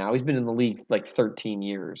change now. He's been in the league like 13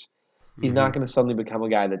 years. He's not going to suddenly become a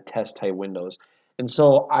guy that tests tight windows. And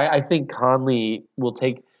so I think Conley will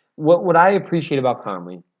take what I appreciate about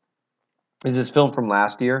Conley is his film from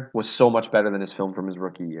last year was so much better than his film from his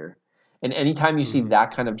rookie year. And anytime you see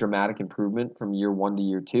that kind of dramatic improvement from year 1 to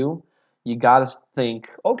year 2, you got to think,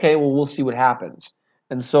 okay, well, we'll see what happens.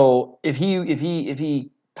 And so if he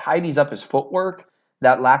tidies up his footwork,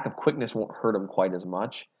 that lack of quickness won't hurt him quite as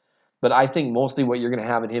much. But I think mostly what you're going to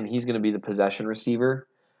have in him, he's going to be the possession receiver.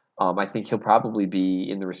 I think he'll probably be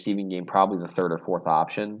in the receiving game, probably the 3rd or 4th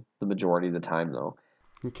option, the majority of the time, though.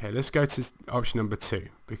 Okay, let's go to option number 2,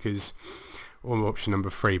 or option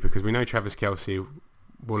number 3, because we know Travis Kelce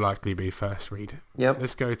will likely be first read. Yep.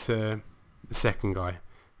 Let's go to the second guy,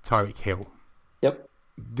 Tyreek Hill. Yep.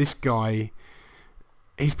 This guy,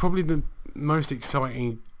 he's probably the most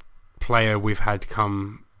exciting player we've had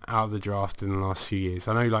come out of the draft in the last few years.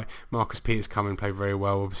 I know like Marcus Peters come and play very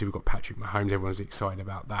well. Obviously we've got Patrick Mahomes. Everyone's excited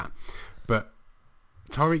about that. But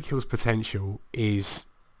Tyreek Hill's potential is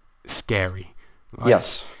scary. Like,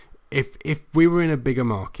 yes. If we were in a bigger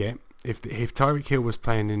market, if Tyreek Hill was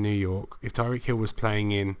playing in New York, if Tyreek Hill was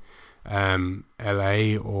playing in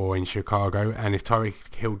LA or in Chicago, and if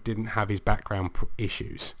Tyreek Hill didn't have his background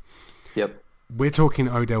issues, we're talking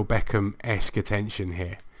Odell Beckham-esque attention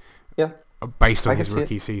here. Yeah, based on his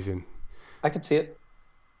rookie season. I could see it.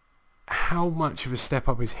 how much of a step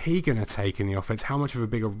up is he going to take in the offense? How much of a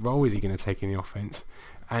bigger role is he going to take in the offense?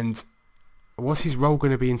 And what's his role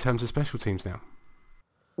going to be in terms of special teams now?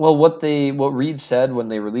 Well, what Reed said when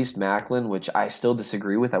they released Macklin, which I still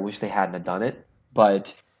disagree with. I wish they hadn't have done it,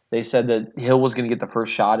 but they said that Hill was going to get the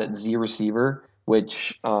first shot at Z receiver,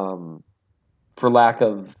 which, for lack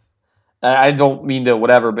of, I don't mean to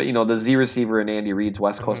whatever, but the Z receiver in Andy Reid's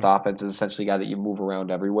West Coast offense is essentially a guy that you move around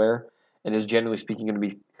everywhere, and is generally speaking going to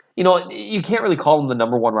be, you can't really call him the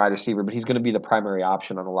number one wide receiver, but he's going to be the primary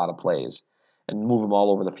option on a lot of plays, and move him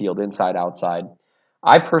all over the field, inside, outside.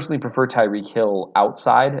 I personally prefer Tyreek Hill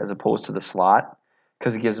outside as opposed to the slot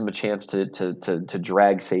because it gives him a chance to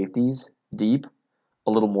drag safeties deep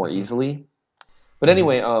a little more easily. But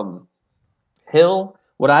anyway, Hill,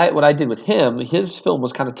 what I did with him, his film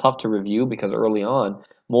was kind of tough to review because early on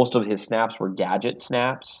most of his snaps were gadget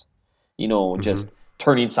snaps, just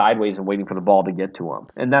turning sideways and waiting for the ball to get to him,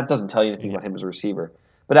 and that doesn't tell you anything about him as a receiver.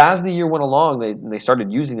 But as the year went along, they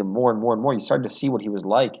started using him more and more and more. You started to see what he was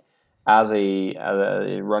like as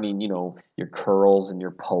a running, your curls and your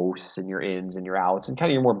posts and your ins and your outs and kind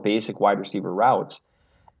of your more basic wide receiver routes.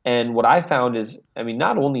 And what I found is,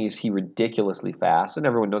 not only is he ridiculously fast, and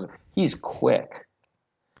everyone knows it, he's quick.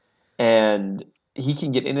 And he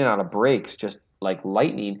can get in and out of breaks just like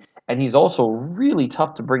lightning. And he's also really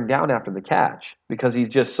tough to bring down after the catch because he's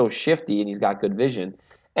just so shifty and he's got good vision.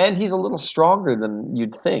 And he's a little stronger than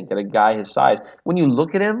you'd think at a guy his size. When you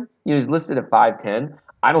look at him, he's listed at 5'10".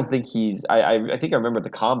 I don't think he's. I think I remember at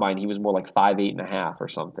the combine he was more like 5'8.5" or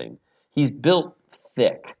something. He's built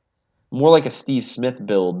thick, more like a Steve Smith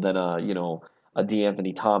build than a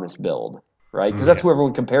DeAnthony Thomas build, right? Because that's who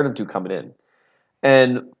everyone compared him to coming in,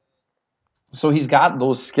 and so he's got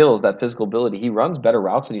those skills, that physical ability. He runs better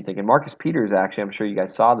routes than you think. And Marcus Peters, actually, I'm sure you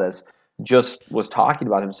guys saw this, just was talking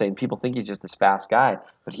about him, saying people think he's just this fast guy,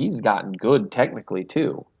 but he's gotten good technically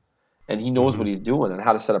too, and he knows what he's doing and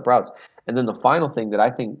how to set up routes. And then the final thing that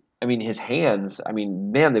I think, his hands,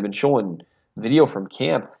 man, they've been showing video from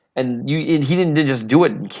camp, and he didn't just do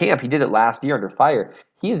it in camp. He did it last year under fire.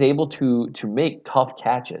 He is able to make tough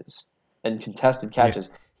catches and contested catches.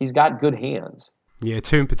 Yeah. He's got good hands. Yeah,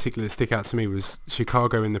 two in particular that stick out to me was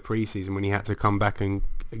Chicago in the preseason when he had to come back and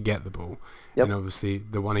get the ball. Yep. And obviously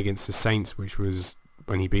the one against the Saints, which was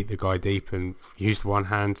when he beat the guy deep and used one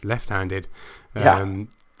hand, left-handed,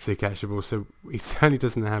 to catch the ball. So he certainly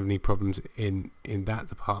doesn't have any problems in that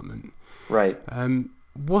department. Right.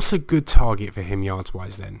 What's a good target for him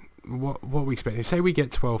yards-wise then? What we expect? Say we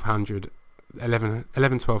get 1,200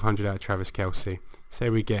 out of Travis Kelce. Say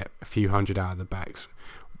we get a few hundred out of the backs.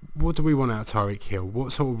 What do we want out of Tyreek Hill?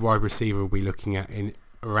 What sort of wide receiver are we looking at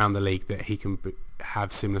around the league that he can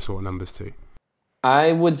have similar sort of numbers to?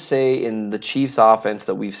 I would say in the Chiefs' offense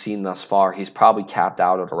that we've seen thus far, he's probably capped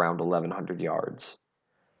out at around 1,100 yards.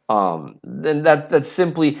 Then that's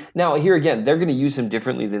simply now here again. They're going to use him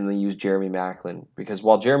differently than they use Jeremy Maclin because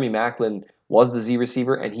while Jeremy Maclin was the Z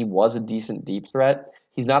receiver and he was a decent deep threat,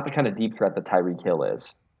 he's not the kind of deep threat that Tyreek Hill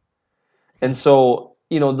is. And so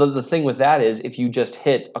the thing with that is if you just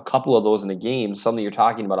hit a couple of those in a game, suddenly you're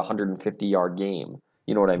talking about a 150-yard game.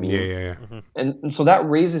 You know what I mean? Yeah. Mm-hmm. And so that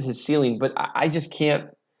raises his ceiling, but I just can't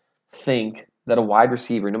think that a wide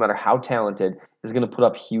receiver, no matter how talented, is going to put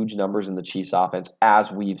up huge numbers in the Chiefs offense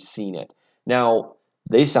as we've seen it. Now,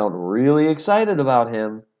 they sound really excited about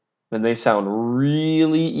him, and they sound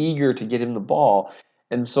really eager to get him the ball.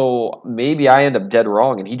 And so maybe I end up dead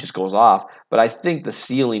wrong and he just goes off, but I think the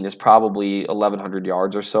ceiling is probably 1,100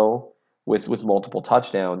 yards or so with multiple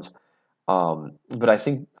touchdowns. But I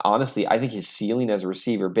think, honestly, his ceiling as a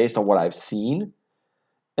receiver, based on what I've seen,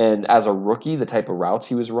 and as a rookie, the type of routes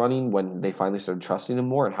he was running when they finally started trusting him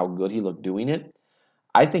more and how good he looked doing it,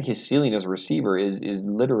 I think his ceiling as a receiver is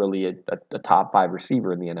literally a top 5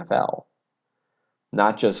 receiver in the NFL,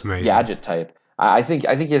 not just amazing gadget type. I think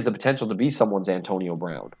he has the potential to be someone's Antonio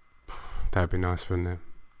Brown. That'd be nice, wouldn't it?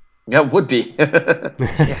 Yeah, it would be.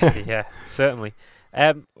 yeah, certainly.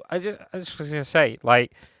 I just was going to say,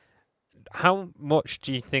 how much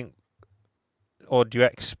do you think, or do you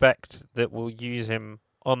expect that we'll use him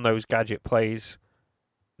on those gadget plays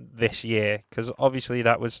this year? Because obviously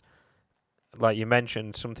that was, like you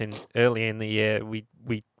mentioned, something early in the year we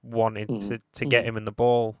wanted to get him in the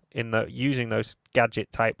ball using those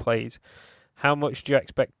gadget type plays. How much do you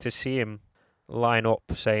expect to see him line up,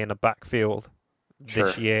 say, in a backfield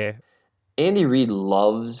this year? Andy Reid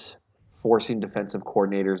loves forcing defensive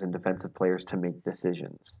coordinators and defensive players to make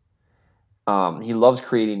decisions. He loves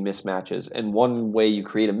creating mismatches. And one way you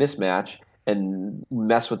create a mismatch and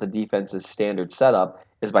mess with the defense's standard setup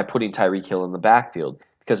is by putting Tyreek Hill in the backfield.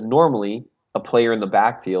 Because normally a player in the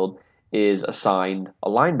backfield is assigned a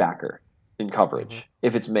linebacker in coverage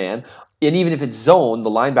if it's man. And even if it's zone, the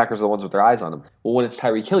linebackers are the ones with their eyes on him. Well, when it's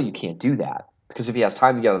Tyreek Hill, you can't do that because if he has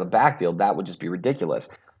time to get out of the backfield, that would just be ridiculous.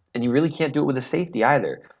 And you really can't do it with a safety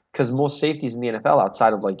either because most safeties in the NFL,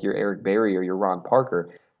 outside of like your Eric Berry or your Ron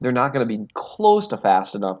Parker, they're not going to be close to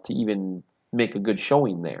fast enough to even make a good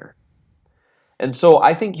showing there. And so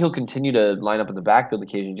I think he'll continue to line up in the backfield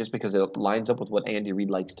occasionally just because it lines up with what Andy Reid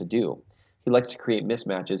likes to do. He likes to create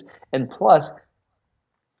mismatches. And plus,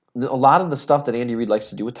 a lot of the stuff that Andy Reid likes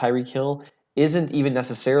to do with Tyreek Hill isn't even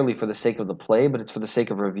necessarily for the sake of the play, but it's for the sake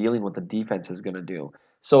of revealing what the defense is going to do.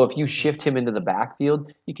 So if you shift him into the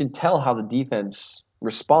backfield, you can tell how the defense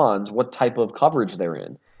responds, what type of coverage they're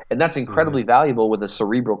in. And that's incredibly valuable with a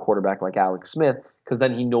cerebral quarterback like Alex Smith because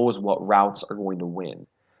then he knows what routes are going to win.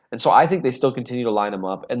 And so I think they still continue to line him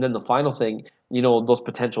up. And then the final thing, those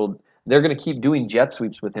potential, they're going to keep doing jet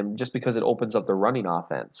sweeps with him just because it opens up the running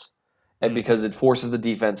offense and because it forces the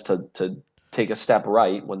defense to take a step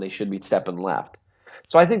right when they should be stepping left.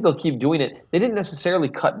 So I think they'll keep doing it. They didn't necessarily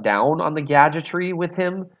cut down on the gadgetry with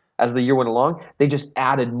him as the year went along. They just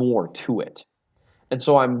added more to it. And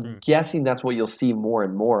so I'm guessing that's what you'll see more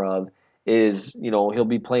and more of is, he'll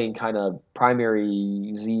be playing kind of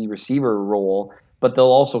primary Z receiver role, but they'll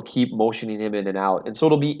also keep motioning him in and out. And so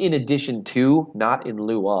it'll be in addition to, not in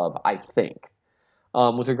lieu of, I think.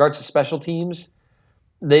 With regards to special teams,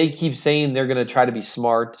 they keep saying they're going to try to be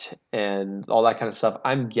smart and all that kind of stuff.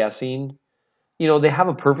 I'm guessing, they have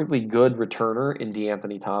a perfectly good returner in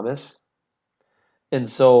DeAnthony Thomas. And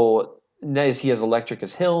so, is he as electric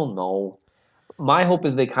as Hill? No. My hope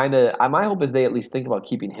is they at least think about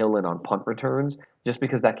keeping Hill in on punt returns just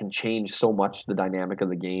because that can change so much the dynamic of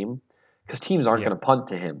the game. Because teams aren't going to punt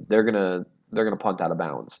to him. They're gonna punt out of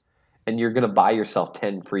bounds. And you're going to buy yourself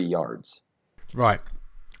 10 free yards. Right.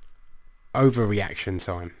 Overreaction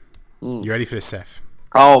time. You ready for this, Seth?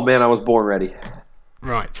 Oh, man, I was born ready.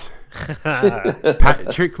 Right.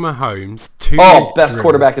 Patrick Mahomes, best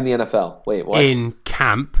quarterback in the NFL. Wait, what? In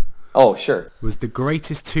camp. Oh, sure. Was the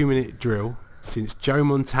greatest 2-minute drill since Joe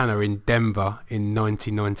Montana in Denver in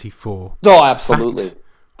 1994. Oh, absolutely.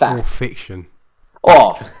 Fact or fiction?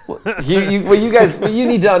 Oh, what you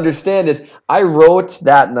need to understand is I wrote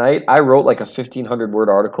that night. I wrote like a 1,500-word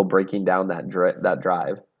article breaking down that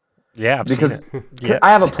drive. Yeah, because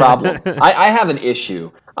I have a problem. I have an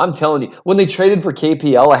issue. I'm telling you. When they traded for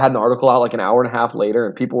KPL, I had an article out like an hour and a half later,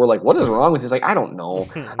 and people were like, "What is wrong with this?" Like, I don't know.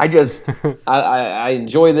 I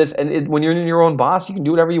enjoy this, and when you're in your own boss, you can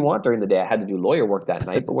do whatever you want during the day. I had to do lawyer work that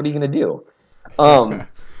night, but what are you going to do?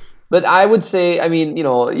 But I would say, I mean,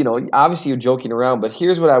 obviously you're joking around, but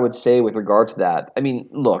here's what I would say with regard to that. I mean,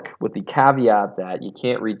 look, with the caveat that you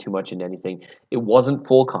can't read too much into anything. It wasn't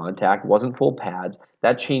full contact, wasn't full pads.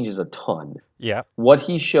 That changes a ton. Yeah. What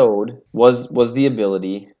he showed was the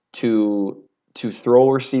ability to throw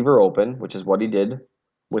a receiver open, which is what he did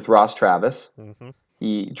with Ross Travis.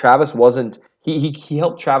 Mm-hmm. Travis wasn't he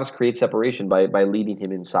helped Travis create separation by leading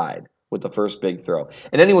him inside with the first big throw.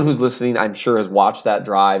 And anyone who's listening, I'm sure, has watched that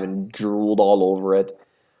drive and drooled all over it.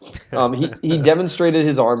 He demonstrated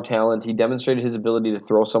his arm talent. He demonstrated his ability to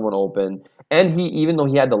throw someone open. And even though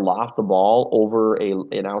he had to loft the ball over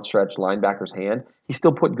an outstretched linebacker's hand, he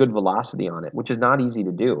still put good velocity on it, which is not easy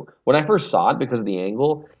to do. When I first saw it, because of the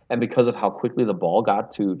angle and because of how quickly the ball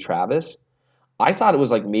got to Travis, I thought it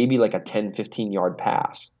was maybe a 10, 15-yard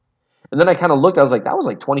pass. And then I kind of looked, I was like, that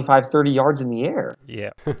was 25, 30 yards in the air. Yeah.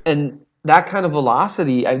 And that kind of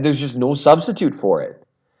velocity, there's just no substitute for it.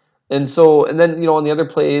 And then, on the other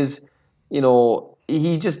plays, he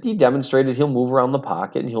demonstrated he'll move around the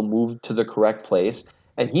pocket and he'll move to the correct place.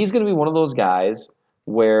 And he's going to be one of those guys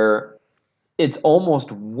where it's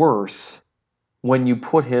almost worse when you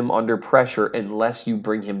put him under pressure unless you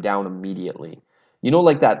bring him down immediately.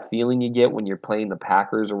 That feeling you get when you're playing the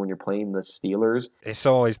Packers or when you're playing the Steelers? It's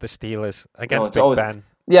always the Steelers against Big Ben.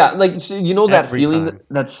 Yeah, that Every feeling, time.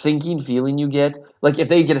 that sinking feeling you get. If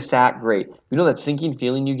they get a sack, great. That sinking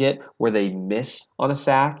feeling you get where they miss on a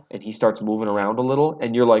sack and he starts moving around a little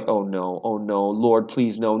and you're like, oh no, Lord,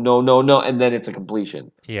 please, no, and then it's a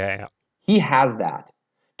completion. Yeah. He has that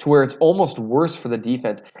to where it's almost worse for the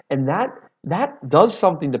defense. And that does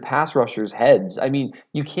something to pass rushers' heads. I mean,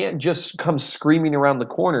 you can't just come screaming around the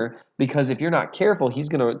corner because if you're not careful, he's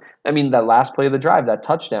going to – that last play of the drive, that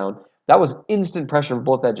touchdown, that was instant pressure from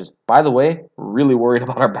both edges. By the way, really worried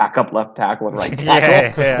about our backup left tackle and right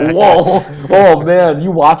tackle. Yeah. Whoa. Oh, man. You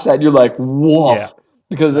watch that and you're like, woof. Yeah.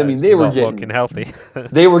 Because, they were looking healthy.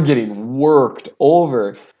 They were getting worked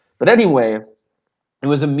over. But anyway, it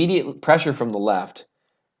was immediate pressure from the left.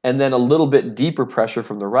 and then a little bit deeper pressure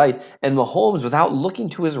from the right. And Mahomes, without looking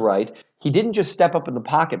to his right, he didn't just step up in the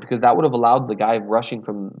pocket because that would have allowed the guy rushing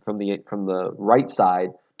from the right side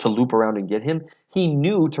to loop around and get him. He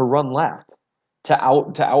knew to run left to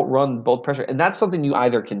outrun both pressure, and that's something you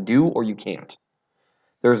either can do or you can't.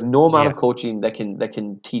 There's no amount Yeah. of coaching that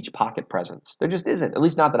can teach pocket presence. There just isn't. At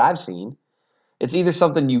least not that I've seen. It's either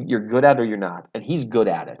something you're good at or you're not, and he's good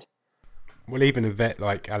at it. Well, even a vet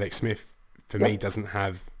like Alex Smith, for me, doesn't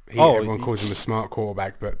have. Everyone calls him a smart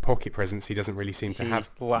quarterback, but pocket presence, he doesn't really seem to have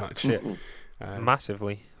lacks much. it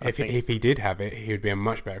massively. If he did have it, he would be a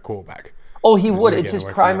much better quarterback. Oh, he would. No It's his getting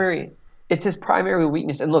away from primary. It's his primary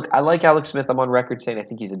weakness. And look, I like Alex Smith. I'm on record saying I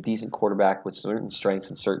think he's a decent quarterback with certain strengths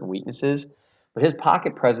and certain weaknesses, but his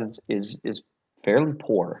pocket presence is fairly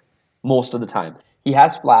poor most of the time. He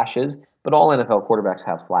has flashes, but all NFL quarterbacks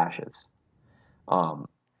have flashes.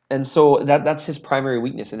 And so that's his primary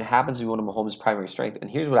weakness, and it happens to be one of Mahomes' primary strengths. And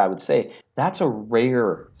here's what I would say: that's a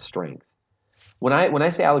rare strength. When I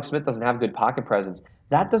say Alex Smith doesn't have good pocket presence,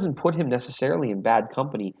 that doesn't put him necessarily in bad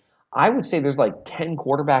company. I would say there's like 10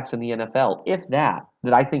 quarterbacks in the NFL, if that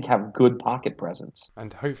I think have good pocket presence.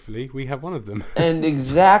 And hopefully we have one of them. And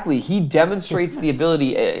exactly, he demonstrates the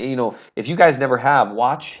ability. If you guys never have,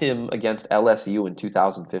 watch him against LSU in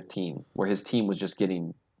 2015, where his team was just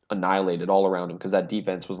getting annihilated all around him because that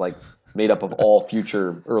defense was like made up of all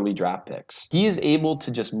future early draft picks. He is able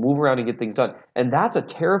to just move around and get things done. And that's a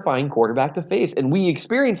terrifying quarterback to face. And we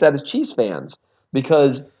experience that as Chiefs fans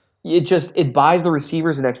because it buys the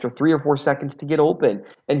receivers an extra 3 or 4 seconds to get open.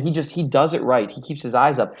 And he does it right. He keeps his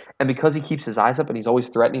eyes up. And because he keeps his eyes up and he's always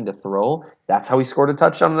threatening to throw, that's how he scored a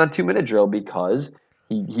touchdown in that 2-minute drill, because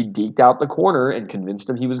he deked out the corner and convinced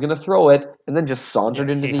him he was going to throw it and then just sauntered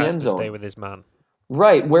into the end zone. He has to stay with his man.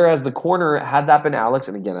 Right, whereas the corner, had that been Alex,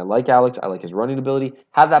 and again, I like Alex, I like his running ability,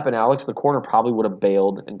 had that been Alex, the corner probably would have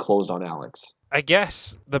bailed and closed on Alex. I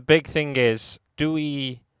guess the big thing is, do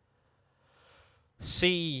we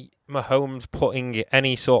see Mahomes putting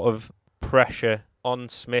any sort of pressure on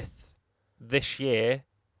Smith this year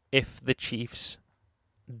if the Chiefs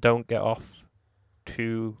don't get off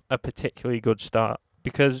to a particularly good start?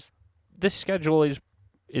 Because this schedule is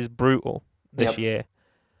brutal this year.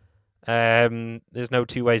 There's no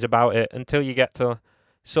two ways about it until you get to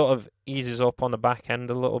sort of eases up on the back end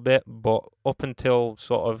a little bit, but up until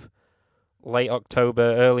sort of late October,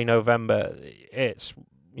 early November, it's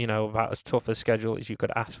about as tough a schedule as you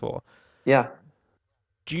could ask for. Yeah.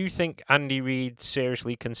 Do you think Andy Reid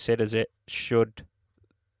seriously considers it should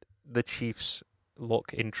the Chiefs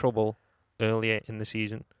look in trouble earlier in the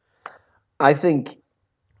season? I think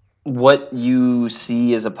what you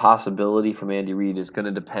see as a possibility from Andy Reid is going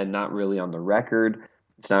to depend not really on the record.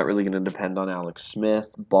 It's not really going to depend on Alex Smith,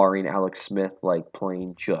 barring Alex Smith like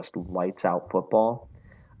playing just lights out football.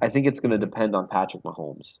 I think it's going to depend on Patrick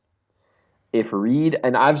Mahomes. If Reid,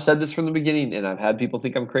 and I've said this from the beginning, and I've had people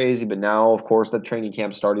think I'm crazy, but now, of course, the training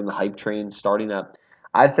camp starting, the hype train starting up.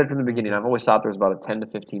 I've said from the beginning, I've always thought there's about a 10 to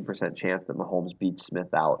 15% chance that Mahomes beats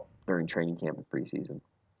Smith out during training camp and preseason.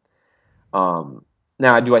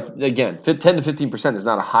 Now, 10 to 15% is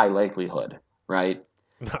not a high likelihood, right?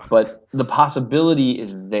 No. But the possibility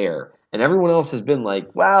is there. And everyone else has been like,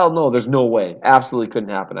 well, no, there's no way. Absolutely couldn't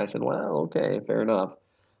happen. I said, well, okay, fair enough.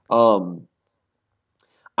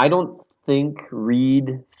 I don't think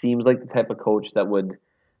Reid seems like the type of coach that would,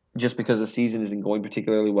 just because the season isn't going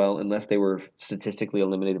particularly well, unless they were statistically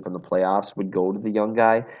eliminated from the playoffs, would go to the young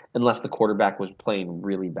guy, unless the quarterback was playing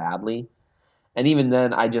really badly. And even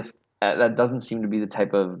then, that doesn't seem to be the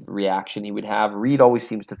type of reaction he would have. Reid always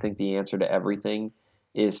seems to think the answer to everything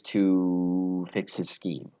is to fix his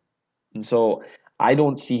scheme. And so I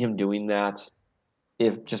don't see him doing that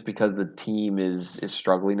just because the team is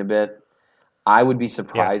struggling a bit. I would be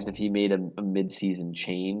surprised if he made a mid-season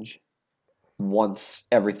change once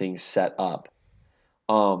everything's set up.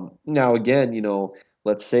 Now, again,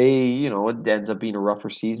 let's say, it ends up being a rougher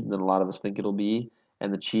season than a lot of us think it'll be,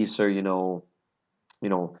 and the Chiefs are,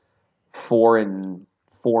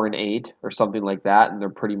 4-8 or something like that, and they're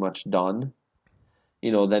pretty much done.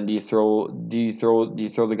 Then do you throw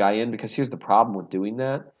the guy in? Because here's the problem with doing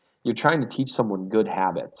that: you're trying to teach someone good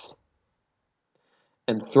habits,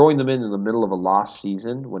 and throwing them in the middle of a lost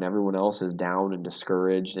season when everyone else is down and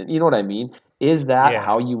discouraged, and you know what I mean? Is that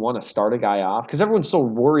how you want to start a guy off? Because everyone's so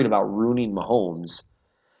worried about ruining Mahomes,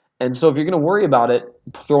 and so if you're going to worry about it,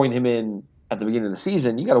 throwing him in at the beginning of the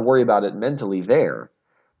season, you got to worry about it mentally there.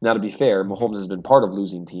 Now, to be fair, Mahomes has been part of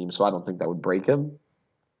losing teams, so I don't think that would break him.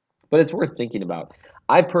 But it's worth thinking about.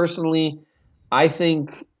 I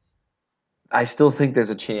still think there's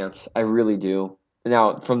a chance. I really do.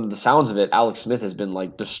 Now, from the sounds of it, Alex Smith has been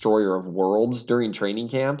like destroyer of worlds during training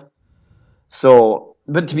camp. So,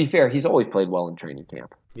 but to be fair, he's always played well in training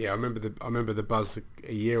camp. Yeah, I remember the buzz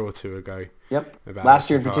a year or two ago Yep. about Last Alex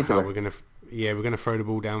year in Smith, how particular. we're gonna throw the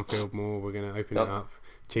ball downfield more. We're gonna open it up.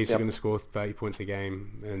 Chiefs are Yep. gonna score 30 points a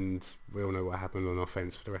game, and we all know what happened on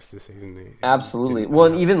offense for the rest of the season. It Absolutely. didn't Well,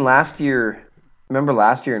 pan and out. even last year, remember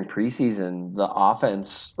last year in preseason, the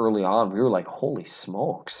offense early on, we were like, holy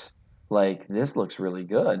smokes, like this looks really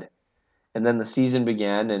good. And then the season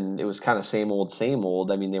began, and it was kind of same old, same old.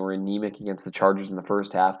 I mean, they were anemic against the Chargers in the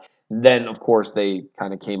first half. Then, of course, they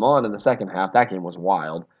kind of came on in the second half. That game was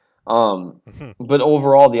wild. But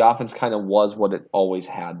overall, the offense kind of was what it always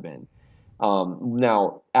had been.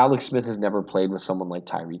 Now, Alex Smith has never played with someone like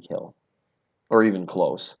Tyreek Hill, or even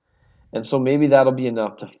close. And so maybe that'll be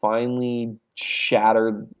enough to finally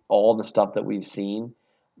shatter all the stuff that we've seen.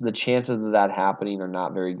 The chances of that happening are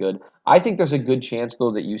not very good. I think there's a good chance,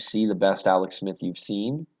 though, that you see the best Alex Smith you've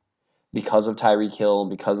seen because of Tyreek Hill,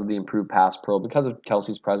 because of the improved pass pro, because of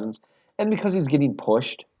Kelsey's presence, and because he's getting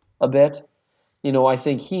pushed a bit. I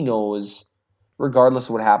think he knows, regardless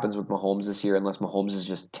of what happens with Mahomes this year, unless Mahomes is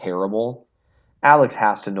just terrible, Alex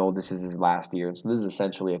has to know this is his last year. So this is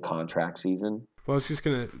essentially a contract season. Well, I was just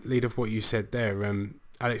going to lead off what you said there.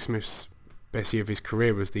 Alex Smith's best year of his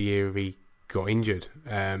career was the year he got injured,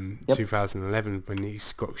 2011, when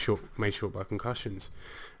he's got made short by concussions.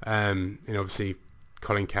 And obviously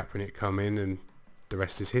Colin Kaepernick come in, and the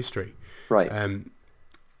rest is history. Right.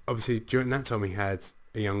 Obviously, during that time, he had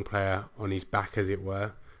a young player on his back, as it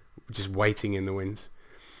were, just waiting in the wings.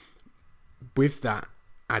 With that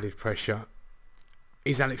added pressure,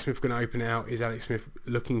 is Alex Smith going to open it out? Is Alex Smith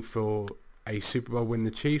looking for a Super Bowl win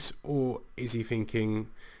the Chiefs, or is he thinking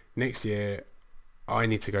next year, I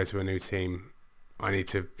need to go to a new team, I need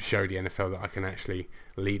to show the NFL that I can actually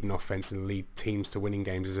lead an offense and lead teams to winning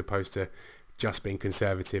games, as opposed to just being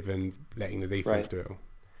conservative and letting the defense do it all?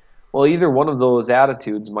 Well, either one of those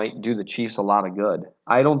attitudes might do the Chiefs a lot of good.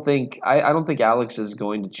 I don't think Alex is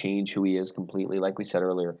going to change who he is completely. Like we said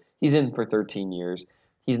earlier, he's in for 13 years.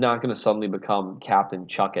 He's not going to suddenly become Captain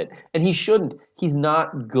Chuck It, and he shouldn't. He's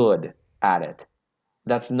not good at it.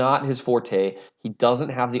 That's not his forte. He doesn't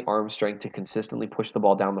have the arm strength to consistently push the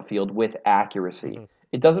ball down the field with accuracy.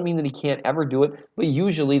 It doesn't mean that he can't ever do it, but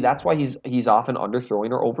usually that's why he's often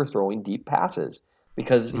underthrowing or overthrowing deep passes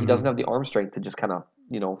because he doesn't have the arm strength to just kind of,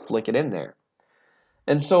 flick it in there.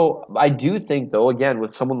 And so I do think though, again,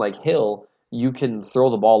 with someone like Hill, you can throw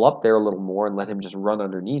the ball up there a little more and let him just run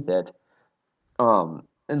underneath it.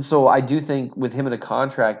 And so I do think with him in a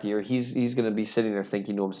contract year, he's going to be sitting there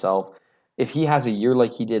thinking to himself, if he has a year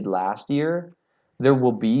like he did last year, there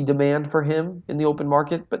will be demand for him in the open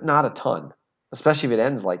market, but not a ton, especially if it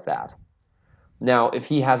ends like that. Now, if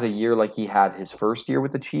he has a year like he had his first year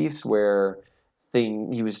with the Chiefs, where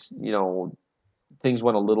things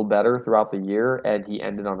went a little better throughout the year, and he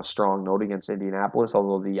ended on a strong note against Indianapolis,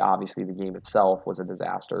 although obviously the game itself was a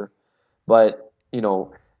disaster. But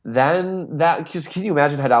then because can you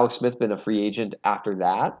imagine had Alex Smith been a free agent after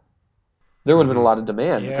that? There would have been a lot of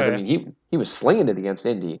demand because I Yeah. mean he was slinging it against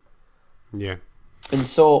Indy. Yeah. And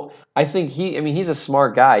so I think he's a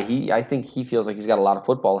smart guy. I think he feels like he's got a lot of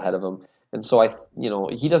football ahead of him. And so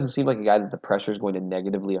he doesn't seem like a guy that the pressure is going to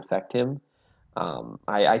negatively affect him.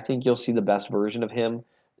 I think you'll see the best version of him.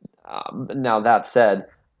 Now that said,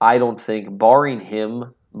 I don't think barring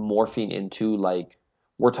him morphing into like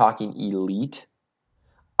we're talking elite,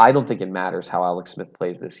 I don't think it matters how Alex Smith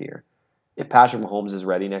plays this year. If Patrick Mahomes is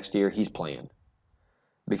ready next year, he's playing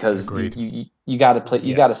because Agreed. you got to play.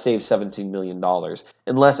 You Yeah. got to save $17 million.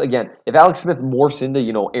 Unless again, if Alex Smith morphs into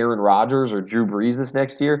Aaron Rodgers or Drew Brees this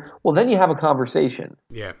next year, well then you have a conversation.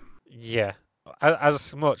 Yeah. Yeah,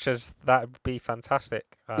 as much as that would be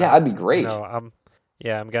fantastic. Yeah, that'd be great. I'm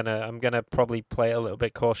gonna probably play it a little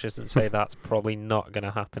bit cautious and say that's probably not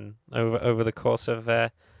gonna happen over the course of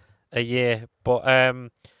a year. But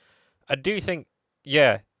I do think,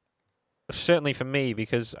 yeah, certainly for me,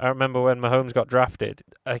 because I remember when Mahomes got drafted,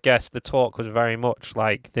 I guess the talk was very much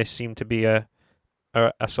like this seemed to be a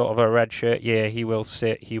sort of a red shirt year. He will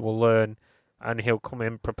sit, he will learn, and he'll come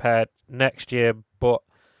in prepared next year. But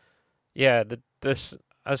yeah, this,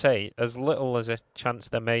 I say, as little as a chance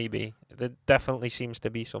there may be, there definitely seems to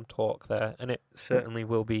be some talk there, and it certainly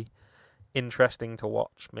will be interesting to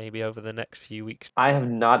watch maybe over the next few weeks. I have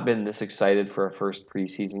not been this excited for a first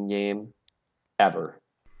preseason game ever.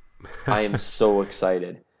 I am so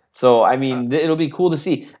excited. So, I mean, it'll be cool to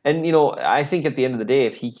see. And, I think at the end of the day,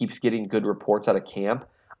 if he keeps getting good reports out of camp,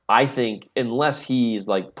 I think unless he's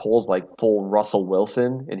like pulls like full Russell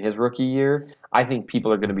Wilson in his rookie year, I think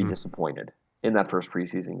people are going to be disappointed. in that first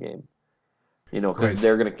preseason game. Because Right.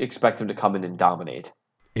 they're going to expect him to come in and dominate.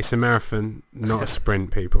 It's a marathon, not a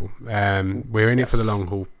sprint, people. We're in it for the long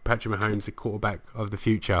haul. Patrick Mahomes, the quarterback of the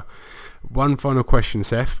future. One final question,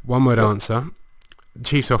 Seth. One word answer.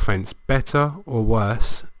 Chiefs offense, better or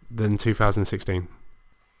worse than 2016?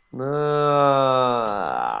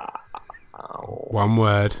 One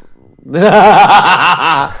word.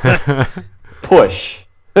 Push.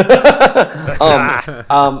 Better.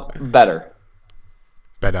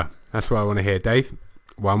 Better. That's what I want to hear. Dave,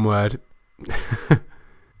 one word.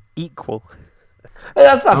 Equal.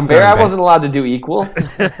 That's not I'm fair. going I better. wasn't allowed to do equal.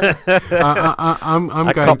 I'm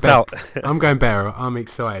I going copped out. I'm going better. I'm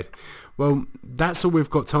excited. Well, that's all we've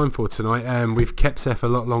got time for tonight. We've kept Seth a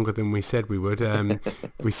lot longer than we said we would.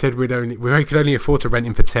 We said we could only afford to rent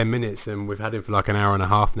him for 10 minutes, and we've had him for like an hour and a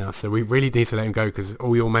half now. So we really need to let him go because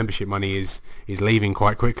all your membership money is leaving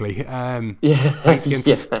quite quickly. Thanks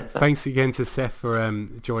again to Seth for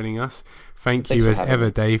joining us. Thanks you as ever,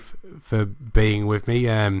 me. Dave, for being with me.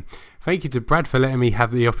 Thank you to Brad for letting me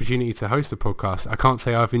have the opportunity to host the podcast. I can't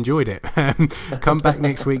say I've enjoyed it. Come back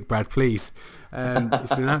next week, Brad, please. It's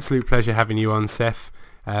been an absolute pleasure having you on, Seth.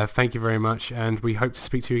 Thank you very much, and we hope to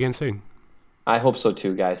speak to you again soon. I hope so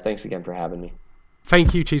too, guys. Thanks again for having me.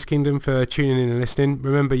 Thank you, Chiefs Kingdom, for tuning in and listening.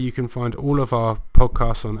 Remember, you can find all of our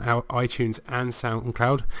podcasts on our iTunes and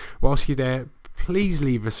SoundCloud. Whilst you're there, please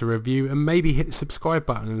leave us a review and maybe hit the subscribe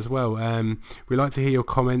button as well. We like to hear your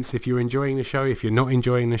comments if you're enjoying the show, if you're not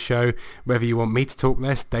enjoying the show, whether you want me to talk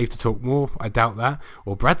less, Dave to talk more, I doubt that,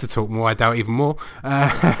 or Brad to talk more, I doubt even more.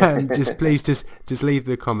 Please leave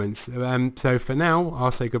the comments. So for now,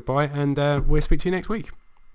 I'll say goodbye and we'll speak to you next week.